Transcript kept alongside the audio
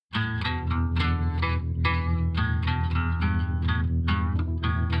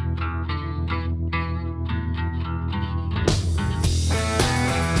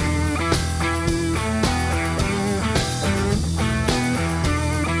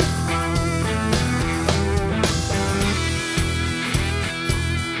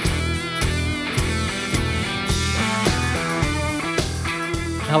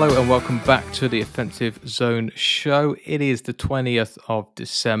Hello and welcome back to the Offensive Zone show. It is the 20th of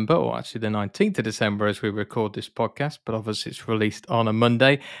December, or actually the 19th of December as we record this podcast, but obviously it's released on a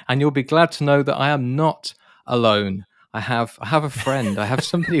Monday. And you'll be glad to know that I am not alone. I have a friend. I have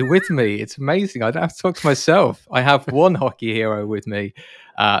somebody with me. It's amazing. I don't have to talk to myself. I have one hockey hero with me.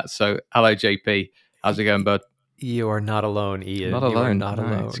 So hello, JP. How's it going, bud? You are not alone, Ian. Not You are alone. not No,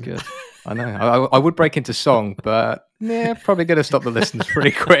 alone. it's good. I know. I would break into song, but yeah, probably going to stop the listeners pretty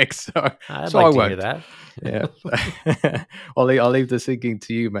quick. So I'd so like I to won't. hear that. Yeah, I'll leave the singing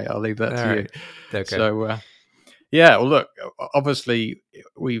to you, mate. I'll leave that All to right. you. Okay. So yeah. Well, look. Obviously,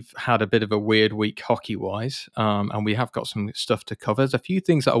 we've had a bit of a weird week hockey-wise, and we have got some stuff to cover. There's a few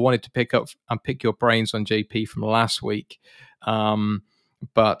things that I wanted to pick up and pick your brains on, JP, from last week,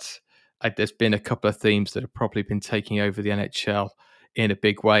 but there's been a couple of themes that have probably been taking over the NHL in a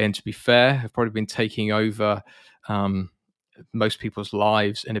big way, and to be fair, have probably been taking over most people's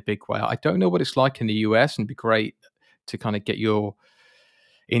lives in a big way. I don't know what it's like in the US, and it'd be great to kind of get your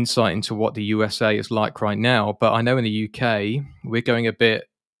insight into what the USA is like right now. But I know in the UK, we're going a bit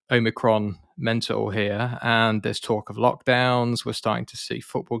Omicron mental here, and there's talk of lockdowns. We're starting to see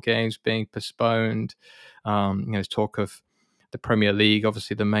football games being postponed. There's talk of the Premier League,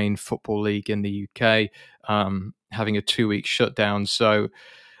 obviously the main football league in the UK, having a 2-week shutdown. So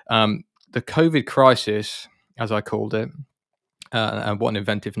the COVID crisis, as I called it, and what an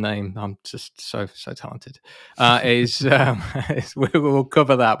inventive name! I'm just so talented. We'll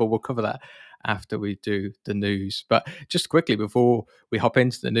cover that, but we'll cover that after we do the news. But just quickly before we hop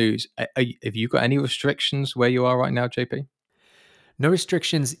into the news, have you got any restrictions where you are right now, JP? No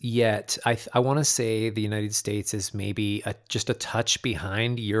restrictions yet. I want to say the United States is maybe just a touch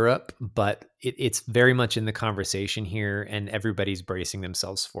behind Europe, but it's very much in the conversation here, and everybody's bracing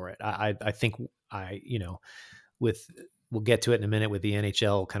themselves for it. I think with we'll get to it in a minute with the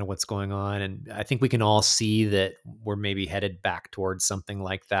NHL, kind of what's going on. And I think we can all see that we're maybe headed back towards something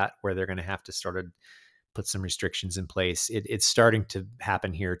like that, where they're going to have to start to put some restrictions in place. It's starting to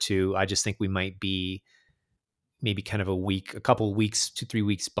happen here too. I just think we might be maybe kind of a couple of weeks, 2-3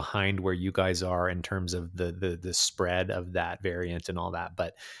 weeks behind where you guys are in terms of the spread of that variant and all that.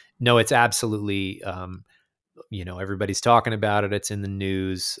 But no, it's absolutely, everybody's talking about it. It's in the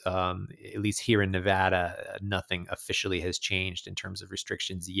news. At least here in Nevada, nothing officially has changed in terms of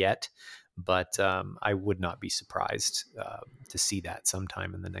restrictions yet. But I would not be surprised to see that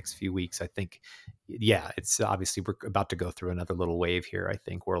sometime in the next few weeks. I think, yeah, it's obviously we're about to go through another little wave here, I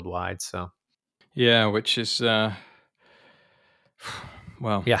think, worldwide. So, Yeah, which is well,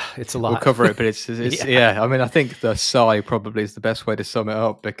 yeah, it's a lot. we'll cover it, but it's Yeah. yeah. I mean, I think the sigh probably is the best way to sum it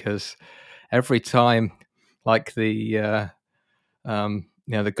up, because every time, like the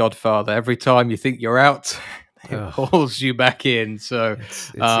the Godfather, every time you think you're out, it Ugh, pulls you back in. So it's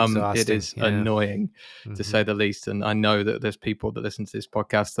it exhausting. is Yeah. annoying, to say Mhm. the least. And I know that there's people that listen to this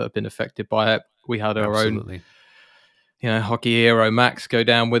podcast that have been affected by it. We had our own, Absolutely. hockey hero Max go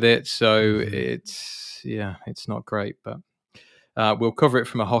down with it. So Mhm. it's not great, but we'll cover it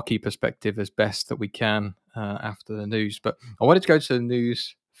from a hockey perspective as best that we can after the news. But I wanted to go to the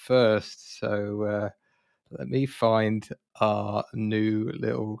news first. So let me find our new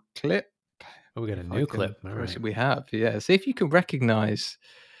little clip. Oh, we got a If I new can clip. All press right. it, we have. Yeah. See if you can recognize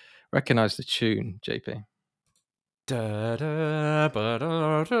the tune, JP. Da, da, ba,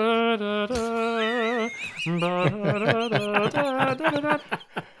 da, da, da, da, ba, da, da, da, da, da, da.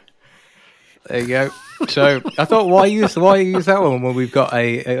 There you go. So I thought, why use that one when we've got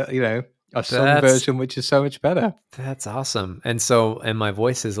a sung That's version which is so much better. That's awesome. And my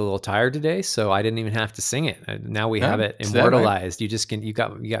voice is a little tired today, so I didn't even have to sing it. Now we have No, it it's there, mate. immortalized. You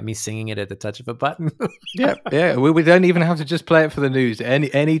got me singing it at the touch of a button. Yeah. We don't even have to just play it for the news.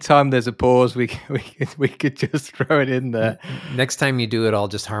 Any time there's a pause, we could just throw it in there. Next time you do it, I'll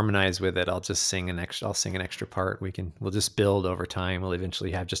just harmonize with it. I'll sing an extra part. We'll just build over time. We'll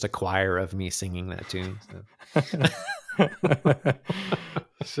eventually have just a choir of me singing that tune.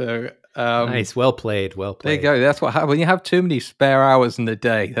 So Nice. Well played. Well there you played. go. That's what happens when you have too many spare hours in the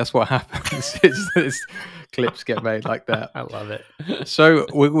day. That's what happens. Is clips get made like that. I love it. So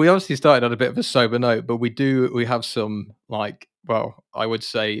we obviously started on a bit of a sober note, but we have some, I would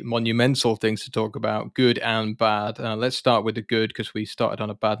say, monumental things to talk about, good and bad. Let's start with the good, because we started on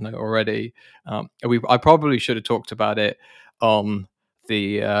a bad note already. I probably should have talked about it on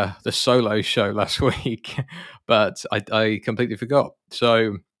the solo show last week, but I completely forgot.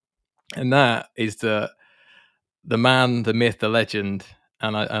 So, and that is the man, the myth, the legend.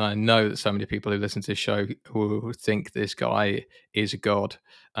 And I know that so many people who listen to this show will think this guy is a god,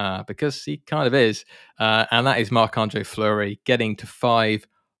 because he kind of is. And that is Marc-Andre Fleury getting to 5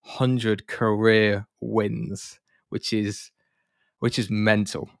 500 career wins, which is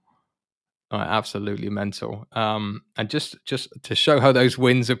mental. Absolutely mental. And just to show how those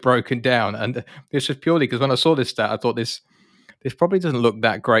wins are broken down, and this was purely because when I saw this stat, I thought this probably doesn't look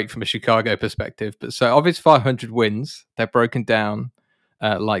that great from a Chicago perspective. But so of his 500 wins, they're broken down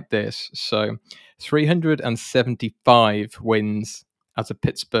like this. So 375 wins as a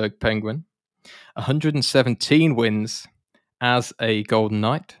Pittsburgh Penguin, 117 wins as a Golden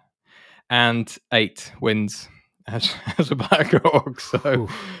Knight, and 8 wins as a Blackhawk. So, Whew,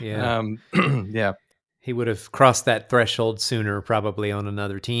 yeah. yeah, He would have crossed that threshold sooner, probably on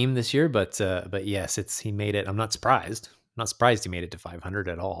another team this year. But yes, he made it. I'm not surprised. I'm not surprised he made it to 500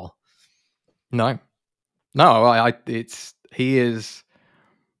 at all. no, no, it's he is.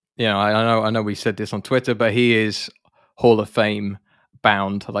 I know we said this on Twitter, but he is Hall of Fame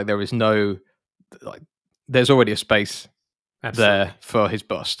bound. Like there is no, like, there's already a space there Absolutely. for his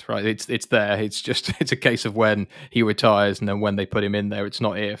bust, right? It's there. It's just it's a case of when he retires and then when they put him in there. It's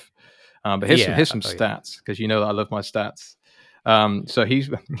not if. But Yeah. here's some Oh, yeah. stats because you know that I love my stats. So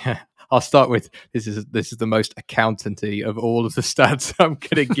he's. I'll start with this is the most accountanty of all of the stats I'm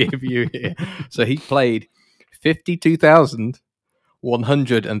going to give you here. So he played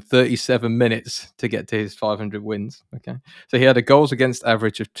 52,137 minutes to get to his 500 wins. Okay, so he had a goals against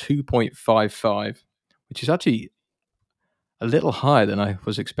average of 2.55, which is actually a little higher than I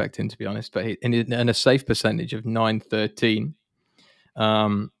was expecting, to be honest. But and a safe percentage of 913.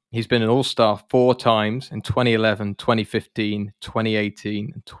 He's been an all-star 4 times in 2011, 2015,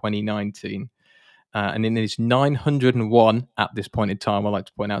 2018, and 2019. And in his 901 at this point in time, I like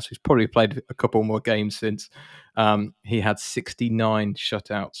to point out, so he's probably played a couple more games since, he had 69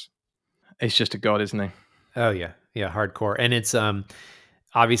 shutouts. It's just a god, isn't he? Oh yeah. Yeah. Hardcore. And it's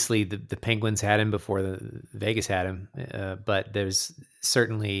obviously the Penguins had him before the Vegas had him, but there's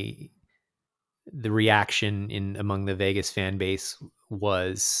certainly the reaction in among the Vegas fan base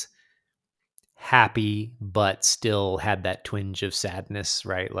was happy, but still had that twinge of sadness,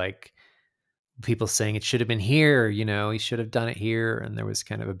 right? Like people saying it should have been here, he should have done it here, and there was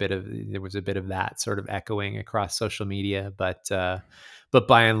kind of a bit of that sort of echoing across social media, but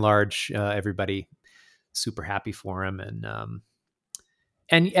by and large, everybody super happy for him,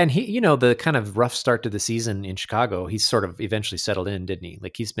 and he, the kind of rough start to the season in Chicago, he's sort of eventually settled in, didn't he?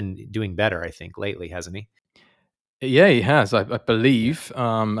 Like he's been doing better, I think, lately, hasn't he? Yeah, he has. I Yeah, believe.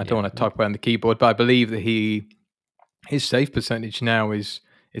 I don't yeah, want to type away on the keyboard, but I believe that his save percentage now is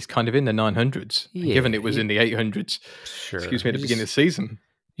kind of in the 900s, and given yeah. it was in the 800s, excuse Sure. me, at the beginning of the season.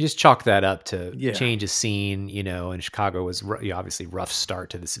 You just chalk that up to Yeah, change of scene, and Chicago was obviously real rough start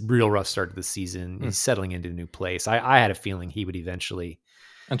to the season. mm. He's settling into a new place. I had a feeling he would eventually,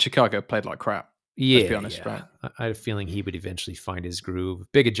 And Chicago played like crap. Let's be yeah, honest, yeah. right? I had a feeling he would eventually find his groove.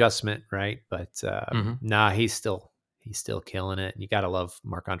 Big adjustment, right? But Hmm. nah, he's still killing it. You gotta love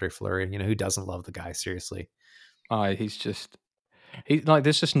Marc-Andre Fleury. Who doesn't love the guy? Seriously. He's just like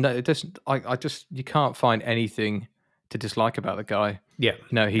there's just no it doesn't I just you can't find anything to dislike about the guy. Yeah,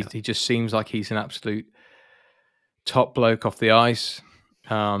 yeah. He just seems like he's an absolute top bloke off the ice.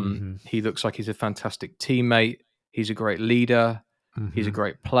 Hmm. He looks like he's a fantastic teammate. He's a great leader. He's a Hmm.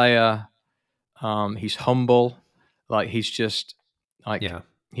 great player. He's humble. Like he's just like Yeah.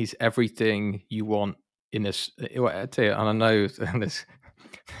 he's everything you want in this. I tell you, and I know there's,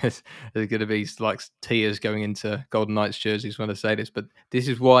 there's going to be like tears going into Golden Knights jerseys when I say this, but this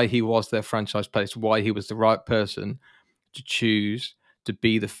is why he was their franchise player. It's why he was the right person to choose to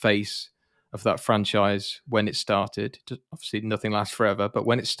be the face of that franchise when it started. Obviously, nothing lasts forever, but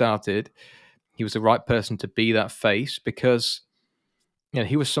when it started, he was the right person to be that face because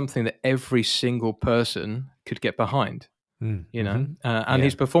he was something that every single person could get behind. Mm-hmm. And Yeah.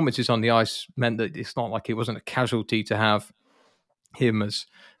 his performances on the ice meant that it's not like he wasn't a casualty to have him as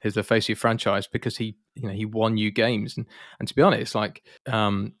the face of your franchise because he won you games and to be honest, like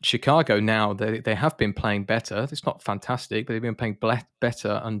Chicago now they have been playing better. It's not fantastic, but they've been playing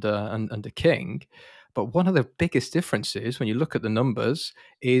better under King. But one of the biggest differences when you look at the numbers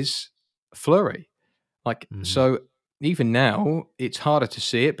is Flurry. Like Hmm. so, even now it's harder to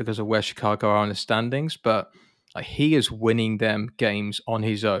see it because of where Chicago are in the standings, but like he is winning them games on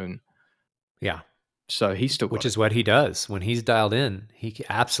his own, Yeah. so he's still Which got it. is what he does when he's dialed in. He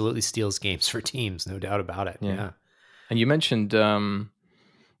absolutely steals games for teams, no doubt about it. Yeah. Yeah. And you mentioned,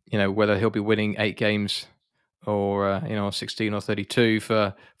 whether he'll be winning 8 games or 16 or 32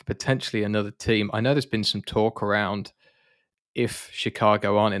 for potentially another team. I know there's been some talk around if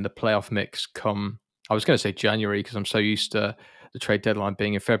Chicago aren't in the playoff mix come. I was going to say January because I'm so used to the trade deadline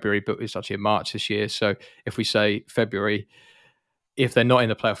being in February, but it's actually in March this year. So if we say February, if they're not in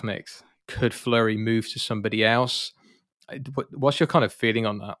the playoff mix, could Fleury move to somebody else? What's your kind of feeling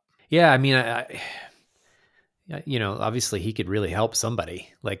on that? Yeah, I mean, obviously he could really help somebody,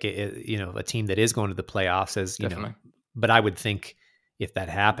 like a team that is going to the playoffs, Definitely. But I would think if that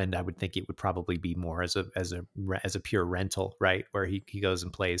happened, I would think it would probably be more as a pure rental, right, where he goes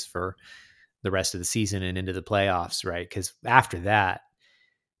and plays for the rest of the season and into the playoffs, right? Because after that,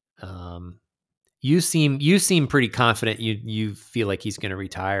 um, you seem pretty confident. You feel like he's going to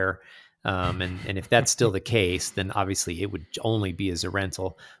retire, and if that's still the case, then obviously it would only be as a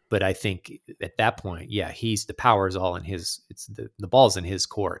rental. But I think at that point, yeah, he's the power's all in his. It's the ball's in his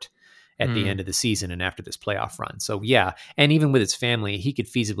court at the Mm, end of the season and after this playoff run. So yeah, and even with his family, he could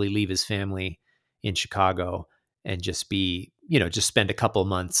feasibly leave his family in Chicago and just just spend a couple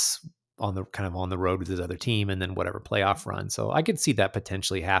months on the road with his other team and then whatever playoff run. So I could see that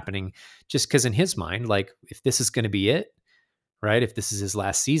potentially happening just because in his mind, like if this is going to be it, right? If this is his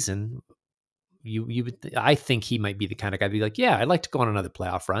last season, I think he might be the kind of guy to be like, yeah, I'd like to go on another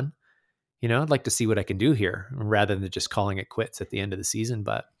playoff run. I'd like to see what I can do here rather than just calling it quits at the end of the season.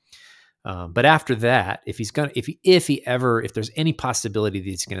 But after that, if there's any possibility that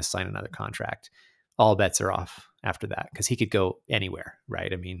he's going to sign another contract, all bets are off after that because he could go anywhere,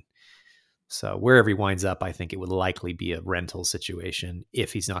 right? I mean, so wherever he winds up, I think it would likely be a rental situation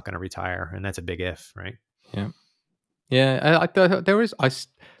if he's not going to retire, and that's a big if, right? yeah. Yeah, there is.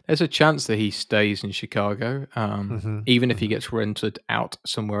 There's a chance that he stays in Chicago, Mm-hmm. even if he Mm-hmm. gets rented out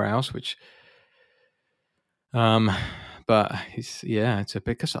somewhere else. Which, um, but it's a bit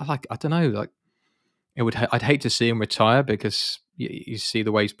because I don't know, like I'd hate to see him retire because you see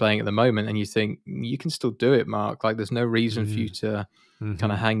the way he's playing at the moment, and you think you can still do it, Mark. Like there's no reason for you Mm-hmm. to kind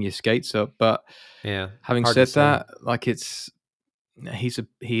Mm-hmm. of hang your skates up. But Yeah, having hard to said say. that, like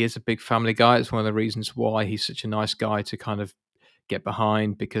he is a big family guy. It's one of the reasons why he's such a nice guy to kind of get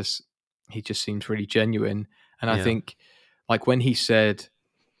behind because he just seems really genuine. And I Yeah. think, like when he said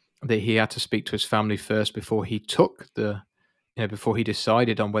that he had to speak to his family first before he took before he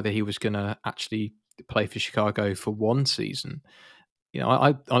decided on whether he was going to actually play for Chicago for one season.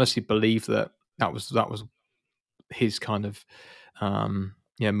 I honestly believe that was his kind of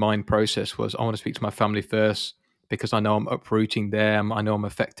mind process was I want to speak to my family first because I know I'm uprooting them, I know I'm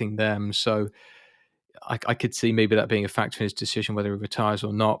affecting them. So I could see maybe that being a factor in his decision whether he retires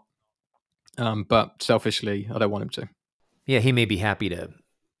or not. But selfishly, I don't want him to. Yeah, he may be happy to,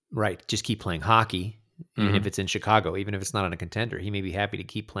 right, just keep playing hockey, even if Hmm. it's in Chicago, even if it's not on a contender. He may be happy to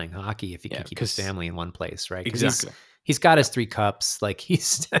keep playing hockey if he Yeah, can keep his because family in one place, right? Because he's exactly. he's got Yeah. his 3 cups, like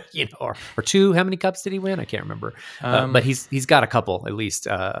he's or two. How many cups did he win? I can't remember, but Um, he's got a couple at least.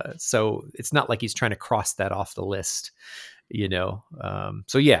 So it's not like he's trying to cross that off the list.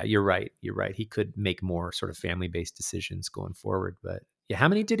 So yeah, you're right, he could make more sort of family based decisions going forward, but yeah, how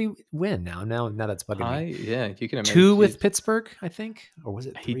many did he win now that's bugging me? you can Two imagine with Pittsburgh, I think, or was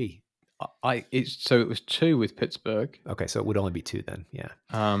it he, 3? so it was two with Pittsburgh. Okay, so it would only be 2 then, yeah.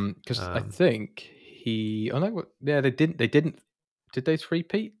 Because I um, think oh no, yeah, they didn't, did they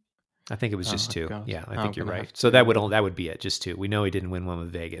three-peat? I think it was just Oh 2. god, Yeah, I I'm think you're gonna right. have So to. that would be it, just 2. We know he didn't win one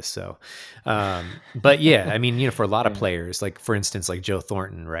with Vegas, so, but yeah, I mean, for a lot of Yeah. players, like, for instance, like Joe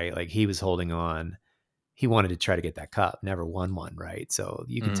Thornton, right? Like, he was holding on. He wanted to try to get that cup, never won one, right? So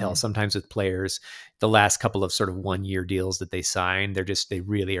you can tell Mm. sometimes with players, the last couple of sort of 1-year deals that they sign, they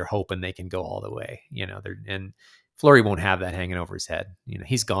really are hoping they can go all the way, and Fleury won't have that hanging over his head.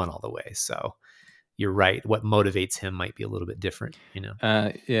 He's gone all the way. So you're right. What motivates him might be a little bit different.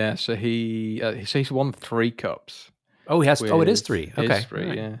 Yeah, so he's won 3 cups Oh, he has. Oh, it is with 3. his Okay. All three.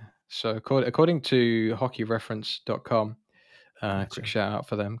 right. Yeah. So according to hockeyreference.com, quick Gotcha. shout out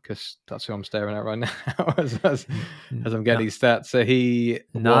for them because that's who I'm staring at right now as I'm getting Not, these stats. So he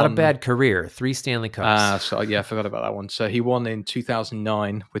not a won. bad career. 3 Stanley Cups. So yeah, I forgot about that one. So he won in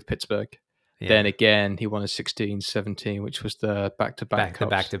 2009 with Pittsburgh. Then Yeah. again, he won in 16, 17, which was the back-to-back Back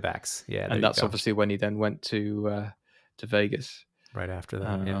cups, to backs. Yeah. There and you that's go. obviously when he then went to Vegas Right after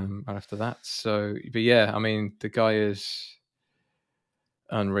that. Yeah. after that. So, but yeah, I mean, the guy is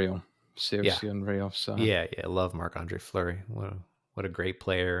unreal, Yeah. seriously unreal. So Yeah, yeah, love Marc-Andre Fleury. What a great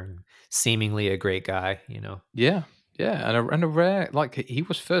player, seemingly a great guy. yeah, yeah, and a rare, like he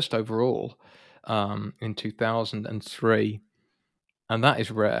was first overall in 2003, and that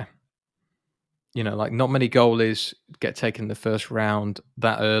is rare. Like not many goalies get taken in the first round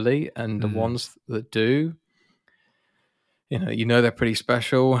that early, and the Mm, ones that do, they're pretty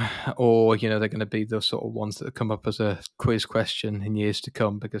special, or they're going to be the sort of ones that come up as a quiz question in years to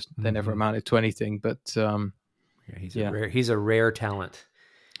come because they never mhm. amounted to anything. But Yeah, yeah, he's a rare talent.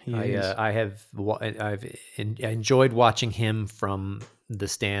 He is. I've enjoyed watching him from the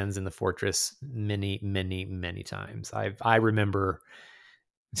stands in the Fortress many, many, many times. I remember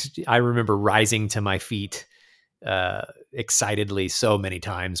rising to my feet excitedly so many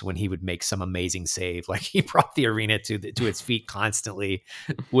times when he would make some amazing save. Like he brought the arena to its feet constantly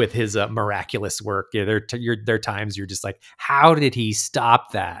with his miraculous work. Yeah, there are times you're just like, how did he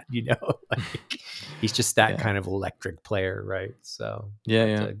stop that? Like he's just that Yeah. kind of electric player, right? So,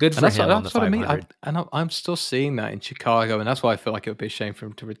 Yeah, but yeah. good And for that's him on the that's what I mean. 500. I'm still seeing that in Chicago, and that's why I feel like it would be a shame for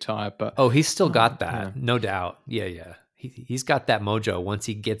him to retire. But Oh, he's still got you know, that, no doubt. Yeah, yeah. He's got that mojo. Once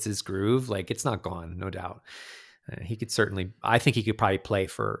he gets his groove, like it's not gone, no doubt. He could certainly. I think he could probably play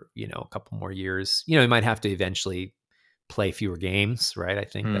for a couple more years. He might have to eventually play fewer games, right? I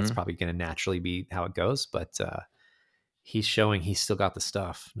think that's mm, probably going to naturally be how it goes. But he's showing he's still got the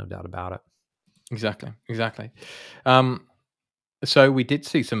stuff, no doubt about it. exactly, exactly. Um, so we did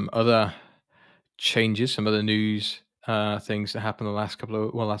see some other changes, some other news things that happened the last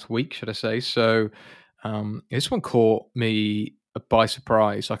last week, should I say? So this one caught me by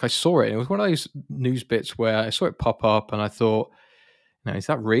surprise. Like I saw it. It was one of those news bits where I saw it pop up, and I thought, "Now, is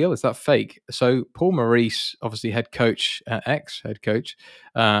that real? Is that fake?" So Paul Maurice, obviously head coach, ex head coach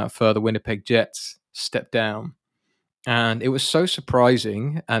for the Winnipeg Jets, stepped down. And it was so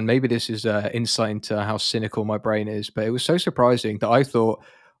surprising, and maybe this is insight into how cynical my brain is, but it was so surprising that I thought,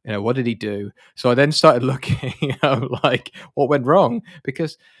 what did he do? So I then started looking at like what went wrong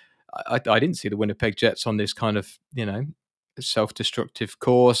because I didn't see the Winnipeg Jets on this kind of self-destructive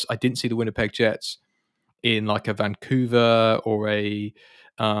course. I didn't see the Winnipeg Jets in like a Vancouver or a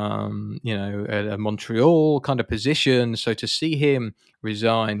Montreal kind of position. So to see him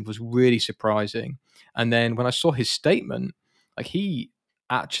resign was really surprising. And then when I saw his statement, like he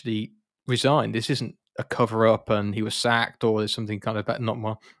actually resigned. This isn't a cover up and he was sacked or there's something kind of that not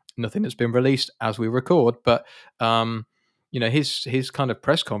more nothing that's been released as we record. But his kind of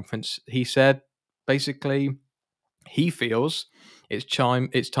press conference, he said basically he feels it's time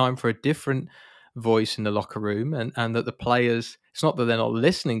for a different voice in the locker room, and that the players, it's not that they're not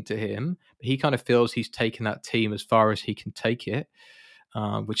listening to him, but he kind of feels he's taken that team as far as he can take it,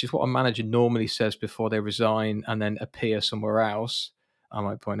 which is what a manager normally says before they resign and then appear somewhere else, I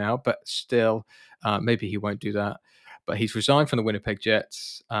might point out. But still, maybe he won't do that. But he's resigned from the Winnipeg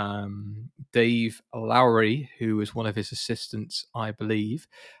Jets. Dave Lowry, who is one of his assistants, I believe,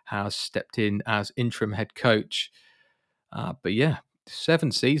 has stepped in as interim head coach. But yeah,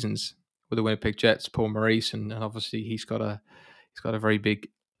 7 seasons with the Winnipeg Jets, Paul Maurice, and obviously he's got a very big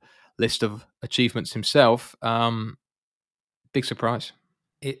list of achievements himself. Big surprise.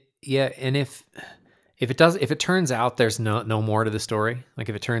 Yeah, and if it turns out there's no more to the story, like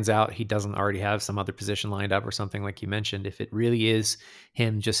if it turns out he doesn't already have some other position lined up or something like you mentioned, if it really is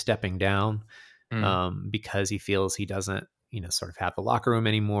him just stepping down Mm, because he feels he doesn't, sort of have the locker room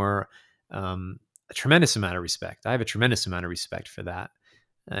anymore, a tremendous amount of respect. I have a tremendous amount of respect for that.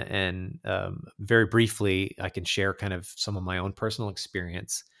 And very briefly, I can share kind of some of my own personal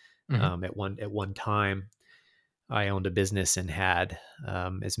experience. mhm, At one time, I owned a business and had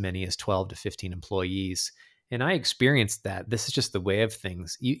as many as 12 to 15 employees. And I experienced that. This is just the way of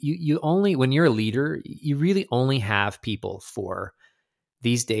things. You only, when you're a leader, you really only have people for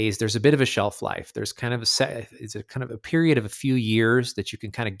these days. There's a bit of a shelf life. There's kind of it's a kind of a period of a few years that you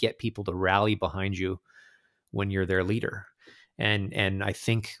can kind of get people to rally behind you when you're their leader. And I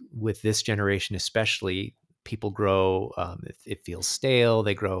think with this generation especially, people grow, it feels stale,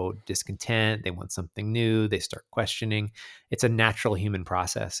 they grow discontent, they want something new, they start questioning. It's a natural human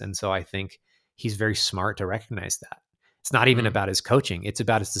process. And so I think he's very smart to recognize that. It's not even mm. about his coaching, it's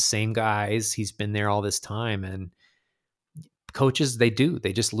the same guys, he's been there all this time. And coaches, they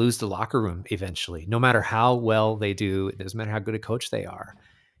just lose the locker room eventually, no matter how well they do. It doesn't matter how good a coach they are.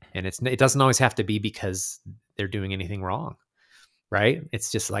 And it doesn't always have to be because they're doing anything wrong, right?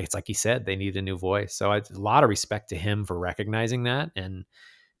 It's like he said, they need a new voice. So it's a lot of respect to him for recognizing that, and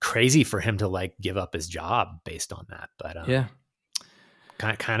crazy for him to like give up his job based on that. But Yeah,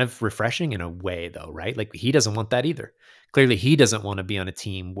 kind of refreshing in a way though, right? Like he doesn't want that either. Clearly he doesn't want to be on a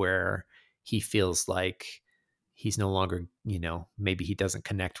team where he feels like he's no longer, maybe he doesn't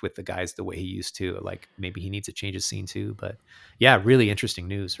connect with the guys the way he used to. Like maybe he needs a change of scene too. But yeah, really interesting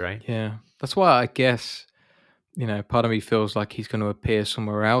news, right? yeah. That's why I guess part of me feels like he's going to appear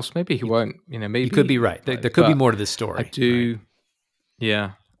somewhere else. Maybe he You won't. you could be Maybe, right. There could be but more to this I story, right? do.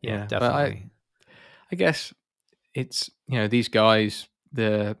 Yeah, Yeah, yeah. But I definitely. I guess it's these guys,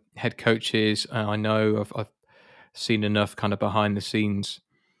 the head coaches. I know I've seen enough kind of behind the scenes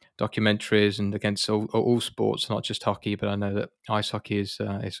documentaries and against all sports, not just hockey, but I know that ice hockey is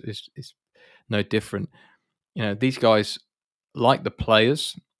no different. These guys, like the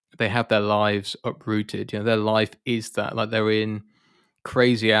players, they have their lives uprooted. Their life is that, like, they're in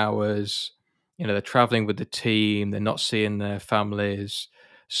crazy hours. They're traveling with the team. They're not seeing their families.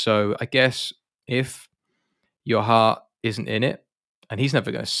 So I guess if your heart isn't in it, and he's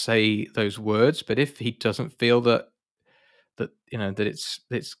never going to say those words, but if he doesn't feel that it's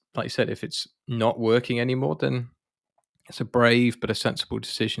like you said, if it's not working anymore, then it's a brave but a sensible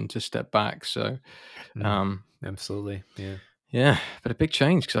decision to step back. So, Mm, um, absolutely. Yeah. yeah, but a big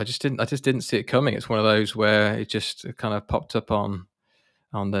change because I just didn't see it coming. It's one of those where it just kind of popped up on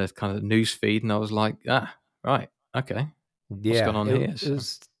the kind of news feed, and I was like, right, okay, what's going Yeah, on it here? it So,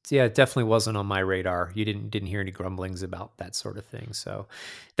 was yeah, it definitely wasn't on my radar. You didn't hear any grumblings about that sort of thing. So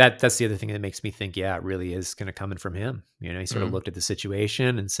that's the other thing that makes me think, yeah, it really is kind of coming from him. He sort of mm, looked at the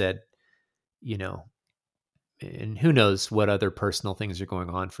situation and said, you know, and who knows what other personal things are going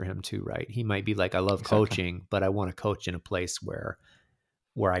on for him too, right? He might be like, I love exactly, coaching, but I want to coach in a place where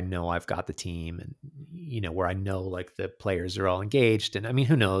I know I've got the team and where I know like the players are all engaged. And I mean,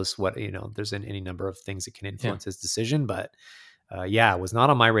 who knows what, there's any number of things that can yeah, influence his decision, but yeah, it was not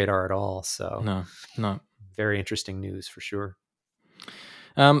on my radar at all. So no, no. very interesting news for sure.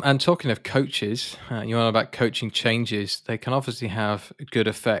 And talking of coaches, you know about coaching changes. They can obviously have good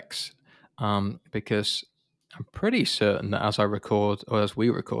effects because I'm pretty certain that as I record, or as we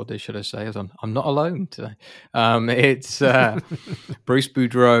record, this should I say, as I'm not alone today. It's Bruce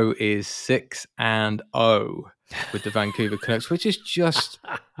Boudreau is 6-0 with the Vancouver Canucks, which is just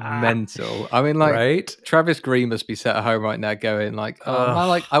mental. I mean, like, Right? Travis Green must be sat at home right now going like, "Oh man,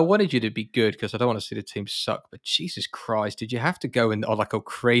 like Ugh. I wanted you to be good because I don't want to see the team suck, but Jesus Christ, did you have to go in on like a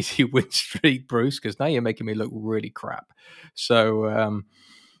crazy win streak, Bruce? Because now you're making me look really crap." So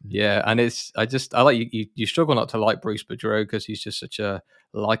yeah, and I like you struggle not to like Bruce Boudreau because he's just such a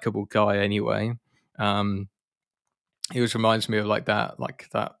likable guy anyway. Um, he always reminds me of like that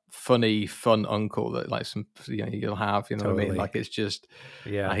funny, fun uncle that like you'll have, you know what I mean? Totally. Like it's just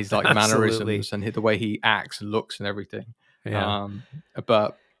Yeah, he's like absolutely. mannerisms and the way he acts and looks and everything. Yeah. Um,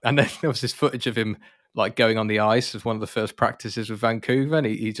 but and then there was this footage of him like going on the ice as one of the first practices with Vancouver, and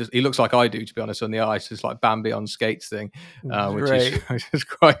he looks like I do, to be honest, on the ice. It's like Bambi on skates thing, which is Right. which is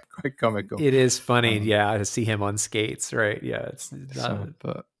quite comical. It is funny, Um, yeah, to see him on skates, right? Yeah, it's not.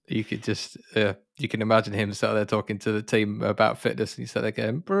 but you could just, you can imagine him sat there talking to the team about fitness, and he sat there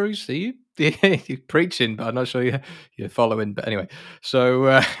going, "Bruce, are you you're preaching, but I'm not sure you're following." But anyway,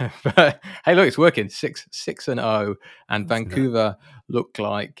 so but hey, look, it's working. 6-0, and It's not. Vancouver look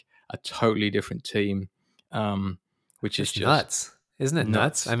like a totally different team, um, which is It's just nuts. Isn't it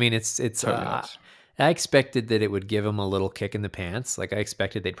nuts? I nuts, mean, it's totally nuts. I expected that it would give them a little kick in the pants. Like I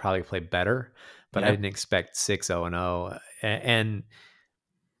expected they'd probably play better, but I Yeah. didn't expect 6-0-0. And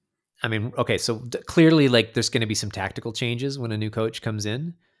I mean, okay, so clearly like there's going to be some tactical changes when a new coach comes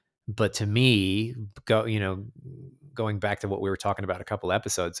in, but to me, going back to what we were talking about a couple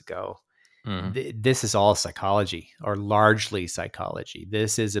episodes ago, Mhm. this is all psychology or largely psychology.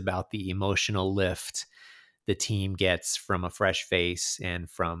 This is about the emotional lift the team gets from a fresh face and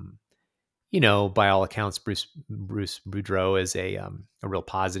from, by all accounts, Bruce Boudreau is a real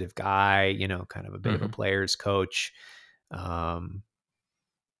positive guy, kind of a bit of a Mhm. player's coach. Um,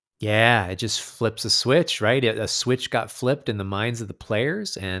 yeah, it just flips a switch, right? A switch got flipped in the minds of the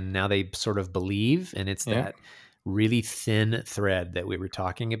players, and now they sort of believe, and it's Yeah. that really thin thread that we were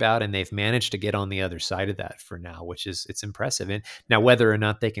talking about, and they've managed to get on the other side of that for now, which is it's impressive. And now, whether or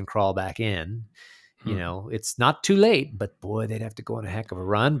not they can crawl back in, Mhm. it's not too late. But boy, they'd have to go on a heck of a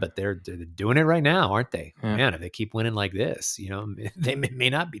run. But they're doing it right now, aren't they? Yeah. Man, if they keep winning like this, they may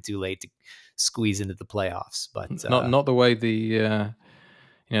not be too late to squeeze into the playoffs. But Not the way the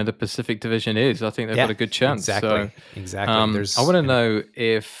Pacific Division is. I think they've got yeah, a good chance. So, exactly. I want There's to and know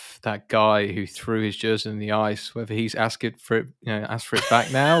if that guy who threw his jersey in the ice, whether he's asking for it, asked for it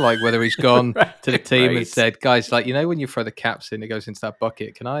back now, like whether he's gone to the right, team and right. said, "Guys, like when you throw the caps in, it goes into that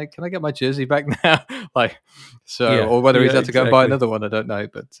bucket. Can I get my jersey back now?" like, so, Yeah, or whether yeah, he's had to go and buy exactly. another one. I don't know,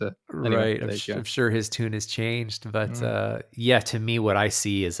 but anyway, Right. there you go. I'm sure his tune has changed, but Mm, yeah, to me, what I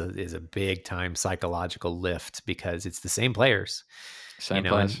see is a big time psychological lift because it's the same players. same And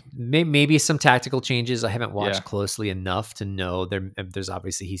place. maybe some tactical changes. I haven't Yeah. watched closely enough to know there's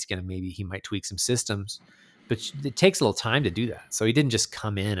obviously maybe he might tweak some systems, but it takes a little time to do that. So he didn't just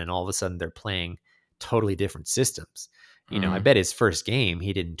come in and all of a sudden they're playing totally different systems. I Mm, bet his first game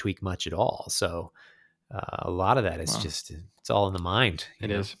he didn't tweak much at all. So a lot of that is well, just it's all in the mind.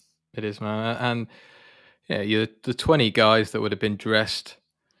 it is. It is, man. And yeah, you're the 20 guys that would have been dressed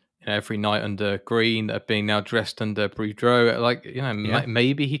every night under Green that are being now dressed under Boudreau. Like, Yeah.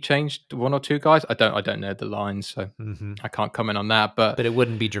 maybe he changed one or two guys. I don't know the lines, so Hmm. I can't comment on that. But But it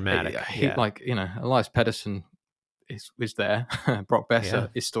wouldn't be dramatic. he, Yeah. like, Elias Pettersson is there. Brock Yeah. Besser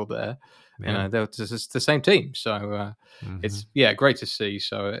is still there. Yeah. They're just the same team. So Hmm. it's great to see.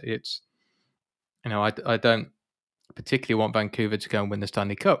 So it's I don't particularly want Vancouver to go and win the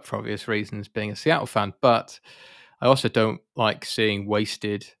Stanley Cup for obvious reasons, being a Seattle fan, but I also don't like seeing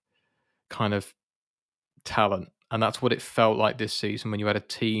wasted kind of talent. And that's what it felt like this season when you had a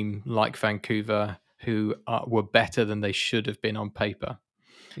team like Vancouver who were better than they should have been on paper.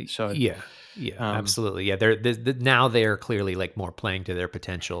 So, Yeah. Yeah, um, absolutely. Yeah, now they're clearly like more playing to their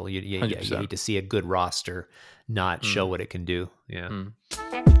potential. Yeah, you 100%. hate to see a good roster not show Mm, what it can do. Yeah.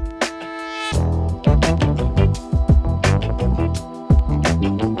 mm.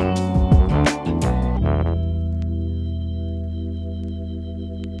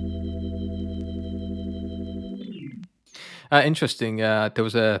 Interesting. There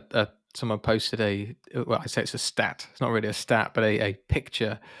was someone posted I say it's a stat. It's not really a stat, but a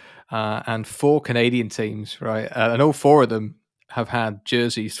picture, and four Canadian teams, right, and all four of them have had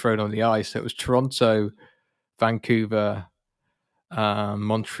jerseys thrown on the ice. So it was Toronto, Vancouver,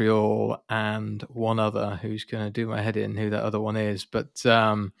 Montreal, and one other who's going to do my head in who that other one is. But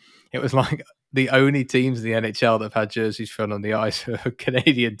it was like the only teams in the NHL that have had jerseys thrown on the ice are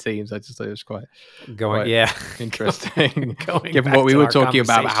Canadian teams. I just thought it was Going quite yeah. interesting, Going given what back we to were our talking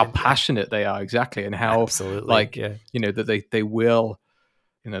about how conversation. Yeah. passionate they are, exactly, and how Absolutely. like Yeah. that they will.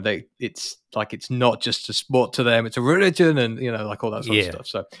 It's like it's not just a sport to them; it's a religion, and like all that sort of Yeah. stuff.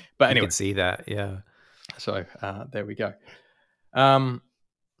 So, but You anyway, can see that. Yeah. there we go. Um,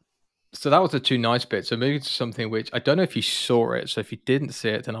 so that was the two nice bits. So moving to something which I don't know if you saw it. So if you didn't see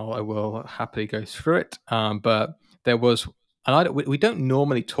it, then I will happily go through it. But there was, and we don't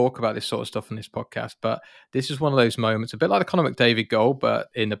normally talk about this sort of stuff on this podcast, but this is one of those moments, a bit like the Conor McDavid goal, but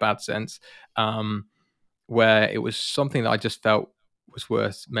in a bad sense, where it was something that I just felt was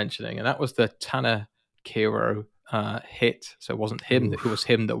worth mentioning, and that was the Tanner Kero hit. So it wasn't him who was Oof.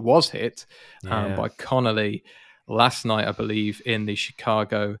 him that was hit Yeah. by Connolly last night, I believe, in the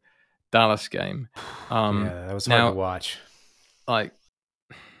Chicago Dallas game. Yeah, that was hard to Now, watch. like,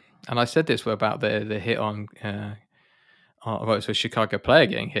 and I said this about the hit on, so Chicago player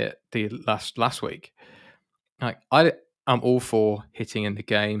getting hit the last week. Like, I'm all for hitting in the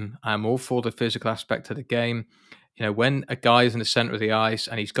game. I'm all for the physical aspect of the game. When a guy is in the center of the ice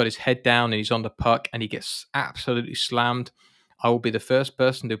and he's got his head down and he's on the puck and he gets absolutely slammed, I will be the first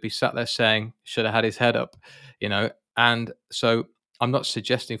person to be sat there saying, should have had his head up, And so I'm not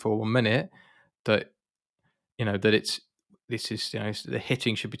suggesting for 1 minute that that this is the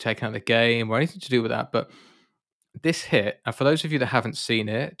hitting should be taken out of the game or anything to do with that. But this hit, and for those of you that haven't seen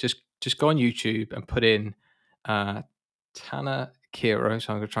it, just go on YouTube and put in uh, Tanner Kero.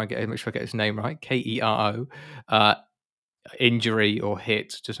 So I'm going to try and make sure I get his name right. Kero. Injury or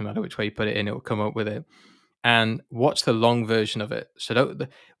hit, doesn't matter which way you put it in, it will come up with it. And watch the long version of it. So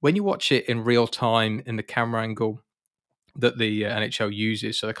when you watch it in real time in the camera angle that the NHL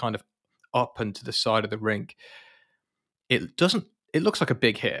uses, so they're kind of up and to the side of the rink, it doesn't. It looks like a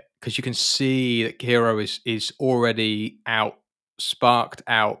big hit because you can see that Hero is already out, sparked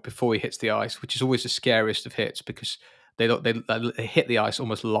out before he hits the ice, which is always the scariest of hits because they hit the ice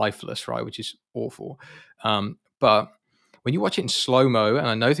almost lifeless, right? Which is awful. But when you watch it in slow mo, and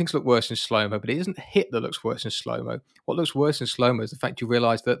I know things look worse in slow mo, but it isn't hit that looks worse in slow mo. What looks worse in slow mo is the fact you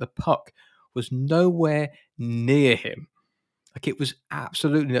realize that the puck was nowhere near him. Like, it was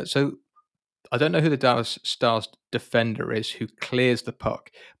absolutely not. So I don't know who the Dallas Stars defender is who clears the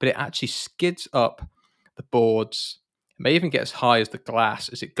puck, but it actually skids up the boards. It may even get as high as the glass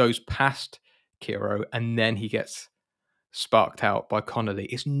as it goes past Kiro, and then he gets sparked out by Connolly.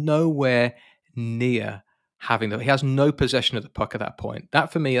 It's nowhere near having that. He has no possession of the puck at that point.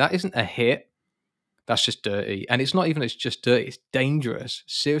 That, for me, that isn't a hit. That's just dirty. And it's not even it's just dirty. It's dangerous,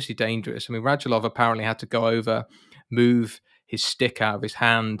 seriously dangerous. I mean, Radulov apparently had to go over, move his stick out of his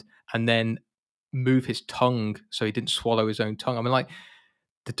hand, and then move his tongue so he didn't swallow his own tongue. I mean, like,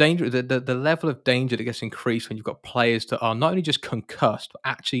 the danger, the level of danger that gets increased when you've got players that are not only just concussed, but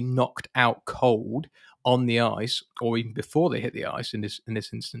actually knocked out cold on the ice, or even before they hit the ice. In this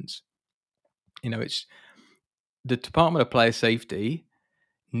instance, it's the Department of Player Safety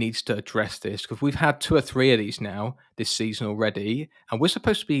needs to address this because we've had two or three of these now this season already, and we're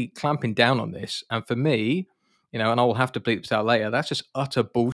supposed to be clamping down on this. And for me, and I'll have to bleep this out later, that's just utter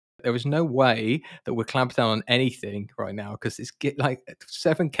bullshit. There is no way that we're clamping down on anything right now because it's like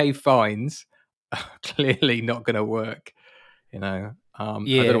 7K fines are clearly not going to work. I don't know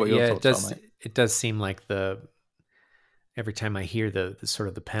Yeah, what your yeah, thoughts are, mate. it does seem like every time I hear the sort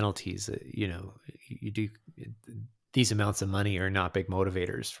of the penalties, you do these amounts of money are not big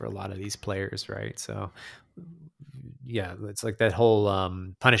motivators for a lot of these players, right? So, yeah, it's like that whole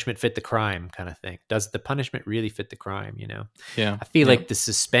punishment fit the crime kind of thing. Does the punishment really fit the crime? Yeah, I feel yeah, like the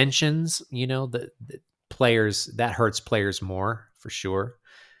suspensions, the players that hurts players more for sure.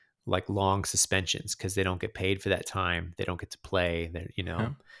 Like long suspensions because they don't get paid for that time. They don't get to play. yeah.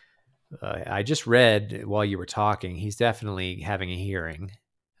 I just read while you were talking, he's definitely having a hearing.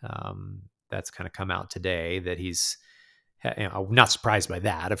 That's kind of come out today that I'm not surprised by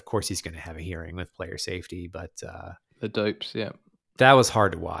that. Of course, he's going to have a hearing with player safety, but The dopes, yeah. that was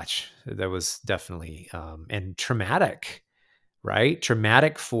hard to watch. That was definitely and traumatic, right?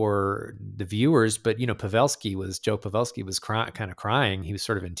 Traumatic for the viewers. But Joe Pavelski was kind of crying. He was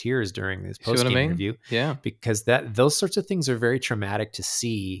sort of in tears during his You see what post I game mean? interview Yeah. because those sorts of things are very traumatic to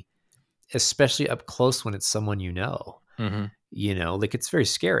see, especially up close when it's someone Mm-hmm. like it's very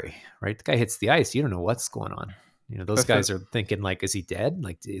scary, right? The guy hits the ice, you don't know what's going on. Those But for guys are thinking like, is he dead?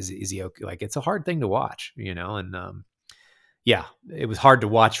 Like, is he okay? Like, it's a hard thing to watch, and yeah, it was hard to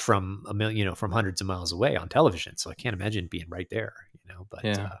watch from a million, from hundreds of miles away on television. So I can't imagine being right there, but,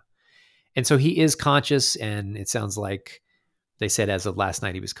 yeah, and so he is conscious, and it sounds like they said as of last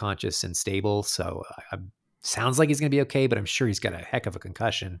night, he was conscious and stable. So sounds like he's going to be okay, but I'm sure he's got a heck of a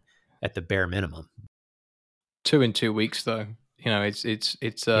concussion at the bare minimum. 2 in 2 weeks though. It's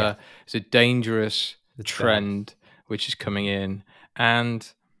Yeah, a dangerous it's bad. trend which is coming in,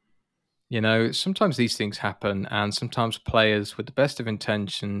 and sometimes these things happen, and sometimes players with the best of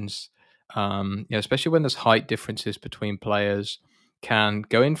intentions, especially when there's height differences between players, can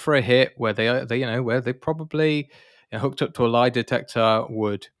go in for a hit where where they probably hooked up to a lie detector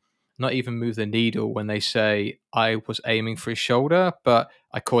would not even move the needle when they say, I was aiming for his shoulder, but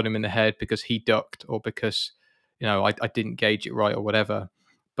I caught him in the head because he ducked or because, I didn't gauge it right or whatever.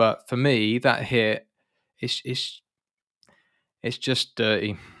 But for me, that hit is it's just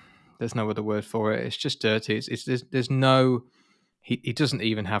dirty. There's no other word for it. It's just dirty. There's no he doesn't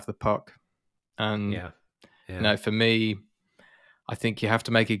even have the puck. And Yeah. Yeah. for me, I think you have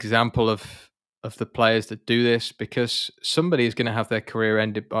to make example of the players that do this, because somebody is going to have their career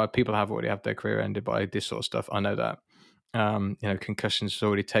ended by, people have already had their career ended by this sort of stuff. I know that. Concussions has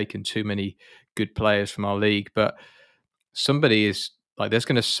already taken too many good players from our league, but somebody is like, there's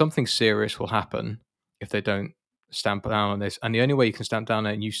going to, something serious will happen if they don't stamp down on this. And the only way you can stamp down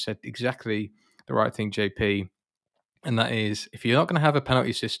on it, and you said exactly the right thing, JP, and that is, if you're not going to have a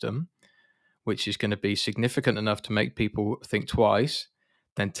penalty system, which is going to be significant enough to make people think twice,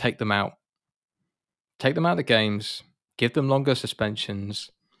 then take them out. Take them out of the games, give them longer suspensions,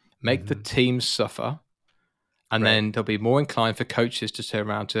 make the Hmm. teams suffer, and Right. then they'll be more inclined for coaches to turn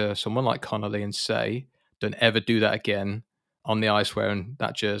around to someone like Connolly and say, don't ever do that again on the ice wearing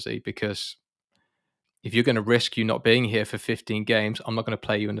that jersey, because if you're going to risk you not being here for 15 games, I'm not going to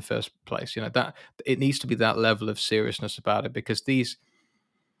play you in the first place. That it needs to be that level of seriousness about it, because these,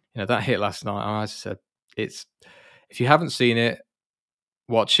 that hit last night, as I said, it's, if you haven't seen it,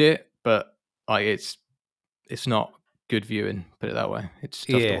 watch it, but like it's not good viewing, put it that way. It's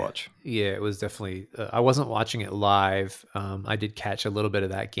tough to Yeah. watch. Yeah. It was definitely, I wasn't watching it live. I did catch a little bit of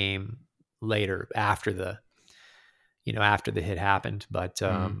that game later after the hit happened,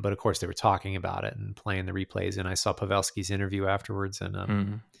 Mm, but of course they were talking about it and playing the replays, and I saw Pavelski's interview afterwards, and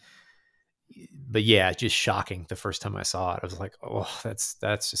mm. but yeah, just shocking the first time I saw it. I was like, oh, that's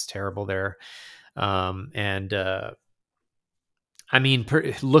just terrible there. And I mean,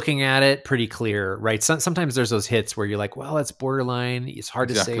 looking at it, pretty clear, right? Sometimes there's those hits where you're like, well, that's borderline. It's hard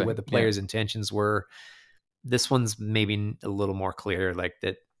to say Exactly. what the Yeah. player's intentions were. This one's maybe a little more clear, like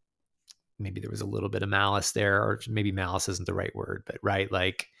that maybe there was a little bit of malice there, or maybe malice isn't the right word, but right,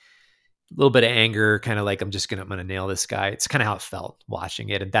 like a little bit of anger, kind of like I'm gonna nail this guy. It's kind of how it felt watching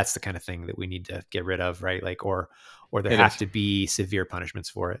it, and that's the kind of thing that we need to get rid of, right? Like, or there It have is. to be severe punishments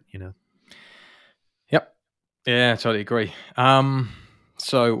for it. Yep. Yeah, I totally agree.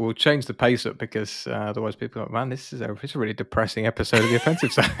 So we'll change the pace up, because otherwise people are like, man, this is a really depressing episode of the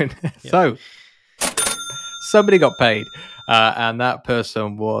Offensive Zone. Yep. So somebody got paid, and that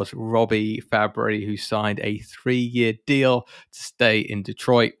person was Robbie Fabry, who signed a 3-year deal to stay in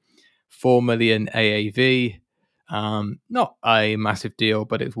Detroit, 4 million AAV. Not a massive deal,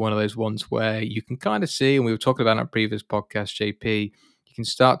 but it's one of those ones where you can kind of see, and we were talking about on a previous podcast, JP, you can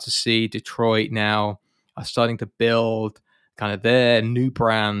start to see Detroit now are starting to build kind of their new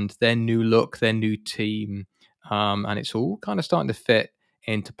brand, their new look, their new team, and it's all kind of starting to fit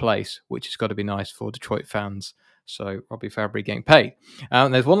into place, which has got to be nice for Detroit fans. So Robbie Fabry getting paid.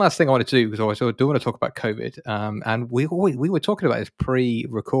 There's one last thing I want to do, because I also do want to talk about COVID. And we were talking about this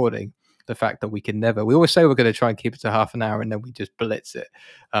pre-recording, the fact that we always say we're going to try and keep it to half an hour, and then we just blitz it,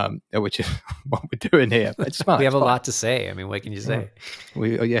 which is what we're doing here. But it's fine. We have It's a fine. lot to say. I mean, what can you say?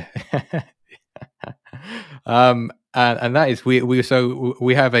 Yeah. And that is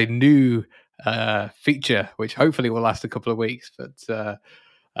we have a new feature which hopefully will last a couple of weeks, but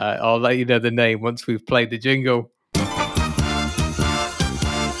I'll let you know the name once we've played the jingle.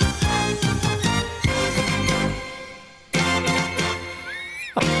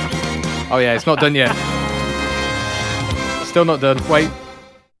 Oh yeah, it's not done yet. Still not done. Wait.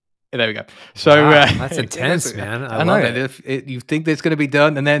 There we go. So wow, that's intense, man. I love it. You think it's going to be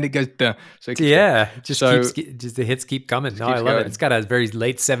done, and then it goes done. So the hits keep coming. No, I love it. It's got a very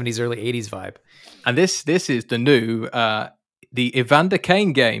late 70s, early 80s vibe. And this is the new the Evander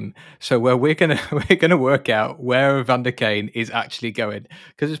Kane game. So where we're gonna work out where Evander Kane is actually going,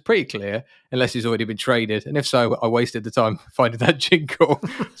 because it's pretty clear, unless he's already been traded. And if so, I wasted the time finding that jingle.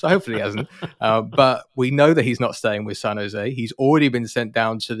 So hopefully he hasn't. But we know that he's not staying with San Jose. He's already been sent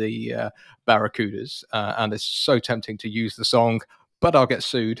down to the Barracudas, and it's so tempting to use the song, but I'll get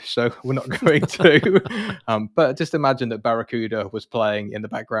sued, so we're not going to. But just imagine that Barracuda was playing in the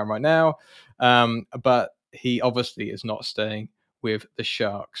background right now. But he obviously is not staying with the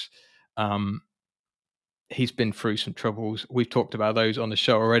Sharks. He's been through some troubles. We've talked about those on the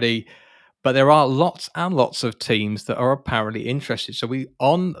show already. But there are lots and lots of teams that are apparently interested. So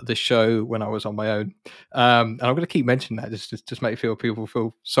on the show when I was on my own, and I'm going to keep mentioning that just make people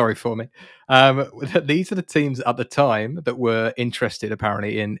feel sorry for me. These are the teams at the time that were interested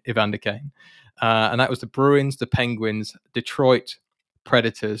apparently in Evander Kane. And that was the Bruins, the Penguins, Detroit,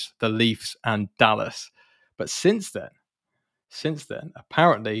 Predators, the Leafs, and Dallas. But since then,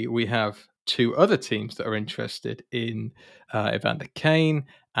 apparently we have two other teams that are interested in Evander Kane,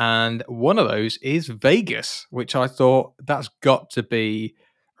 and one of those is Vegas, which I thought that's got to be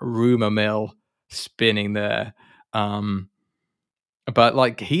a rumor mill spinning there. But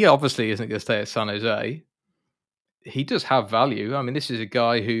like, he obviously isn't going to stay at San Jose. He does have value. I mean, this is a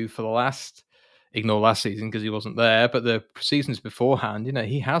guy who, for the ignore last season because he wasn't there, but the seasons beforehand,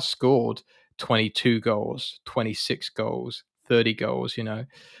 he has scored 22 goals, 26 goals, 30 goals.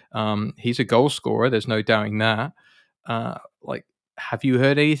 He's a goal scorer. There's no doubting that. Have you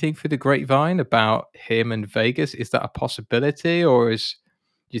heard anything through the grapevine about him and Vegas? Is that a possibility, or do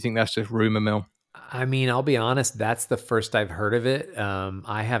you think that's just rumor mill? I mean, I'll be honest, that's the first I've heard of it.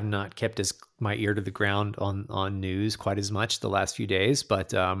 I have not kept my ear to the ground on news quite as much the last few days,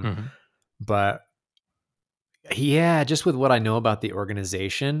 but yeah, just with what I know about the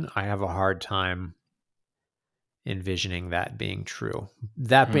organization, I have a hard time envisioning that being true.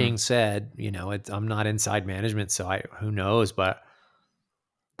 That being said, I'm not inside management, so who knows, but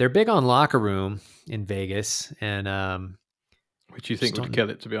they're big on locker room in Vegas, and which you think would kill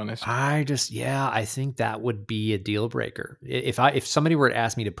it, to be honest. I think that would be a deal breaker. If somebody were to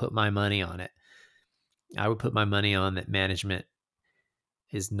ask me to put my money on it, I would put my money on that management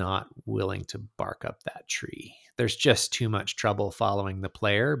is not willing to bark up that tree. There's just too much trouble following the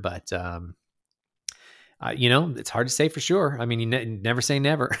player, but it's hard to say for sure. I mean, you never say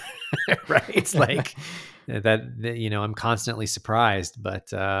never, right? It's like that, I'm constantly surprised,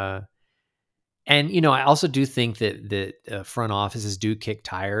 but and I also do think that front offices do kick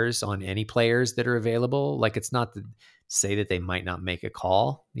tires on any players that are available. Like, it's not to say that they might not make a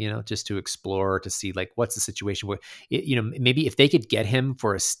call, just to explore, to see like what's the situation where, maybe if they could get him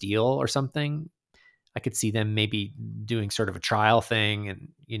for a steal or something, I could see them maybe doing sort of a trial thing, and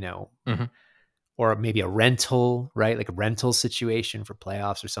or maybe a rental, right? Like a rental situation for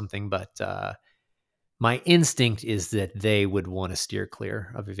playoffs or something. But my instinct is that they would want to steer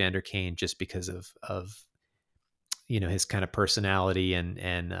clear of Evander Kane just because of his kind of personality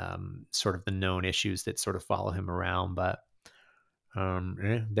and sort of the known issues that sort of follow him around. But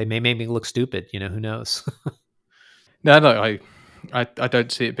they may make me look stupid. Who knows? No, I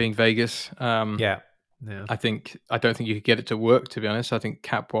don't see it being Vegas. Yeah. I don't think you could get it to work, to be honest. I think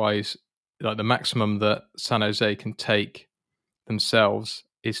cap wise, like the maximum that San Jose can take themselves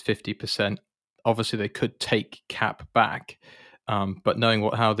is 50%. Obviously, they could take cap back, but knowing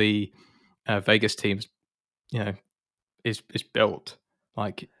how the Vegas teams, is built,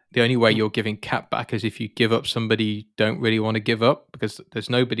 like the only way you're giving cap back is if you give up somebody you don't really want to give up, because there's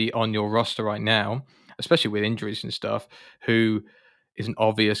nobody on your roster right now, especially with injuries and stuff, who is an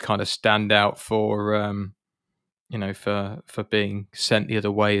obvious kind of standout for for being sent the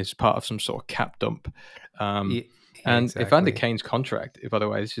other way as part of some sort of cap dump. And Evander Exactly. Kane's contract, by the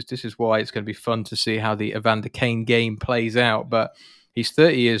way, this is why it's going to be fun to see how the Evander Kane game plays out. But he's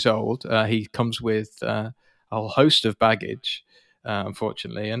 30 years old. He comes with a whole host of baggage,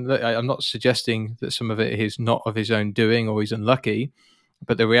 unfortunately. And look, I'm not suggesting that some of it is not of his own doing or he's unlucky,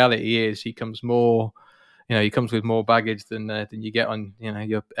 but the reality is he comes more. He comes with more baggage than you get on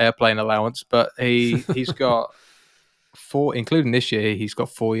your airplane allowance. But he's got four, including this year, he's got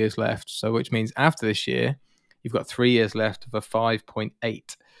 4 years left. So, which means after this year, you've got 3 years left of a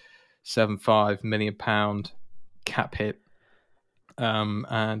 £5.875 million cap hit.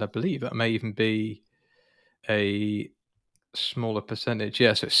 And I believe that may even be a smaller percentage.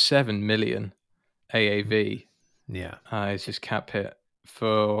 Yeah, so 7 million AAV Yeah. is his cap hit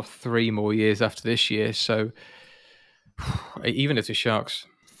for 3 more years after this year. So, even if the Sharks.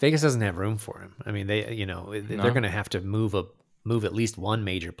 Vegas doesn't have room for him. I mean, they're No. going to have to move at least one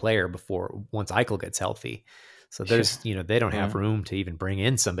major player before once Eichel gets healthy. So there's, they don't have Yeah. room to even bring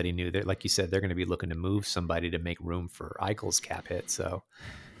in somebody new. They're, like you said, they're going to be looking to move somebody to make room for Eichel's cap hit. So,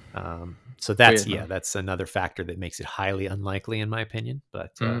 that's Weird, man. that's another factor that makes it highly unlikely, in my opinion.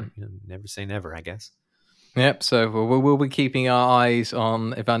 But never say never, I guess. Yep. So we'll be keeping our eyes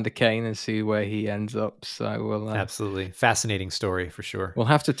on Evander Kane and see where he ends up. So Absolutely fascinating story for sure. we'll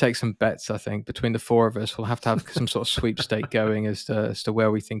have to take some bets. I think between the four of us, we'll have to have some sort of sweepstake going as to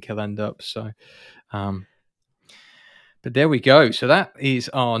where we think he'll end up. So, but there we go. So that is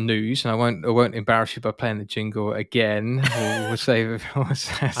our news, and I won't embarrass you by playing the jingle again. We'll save. I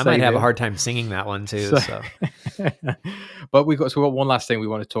might have a hard time singing that one too. So. But we've got one last thing we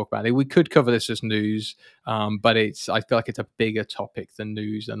want to talk about. We could cover this as news, but I feel like it's a bigger topic than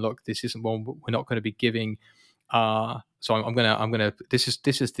news. And look, this isn't one we're not going to be giving. So I'm gonna. This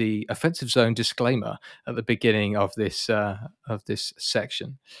is the offensive zone disclaimer at the beginning of this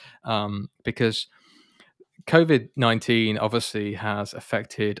section, because COVID-19 obviously has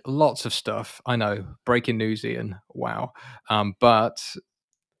affected lots of stuff. I know, breaking news, Ian. Wow, but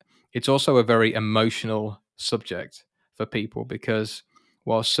it's also a very emotional subject for people because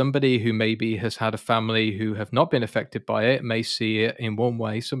while somebody who maybe has had a family who have not been affected by it may see it in one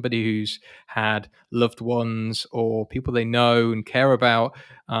way, somebody who's had loved ones or people they know and care about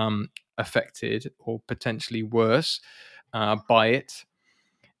affected or potentially worse by it,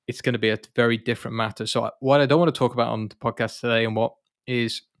 it's going to be a very different matter. So what I don't want to talk about on the podcast today what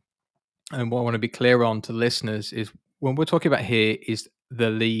I want to be clear on to listeners is when we're talking about here is the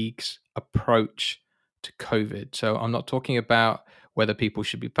league's approach to COVID. So I'm not talking about whether people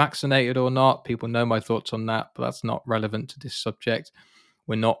should be vaccinated or not. People know my thoughts on that, but that's not relevant to this subject.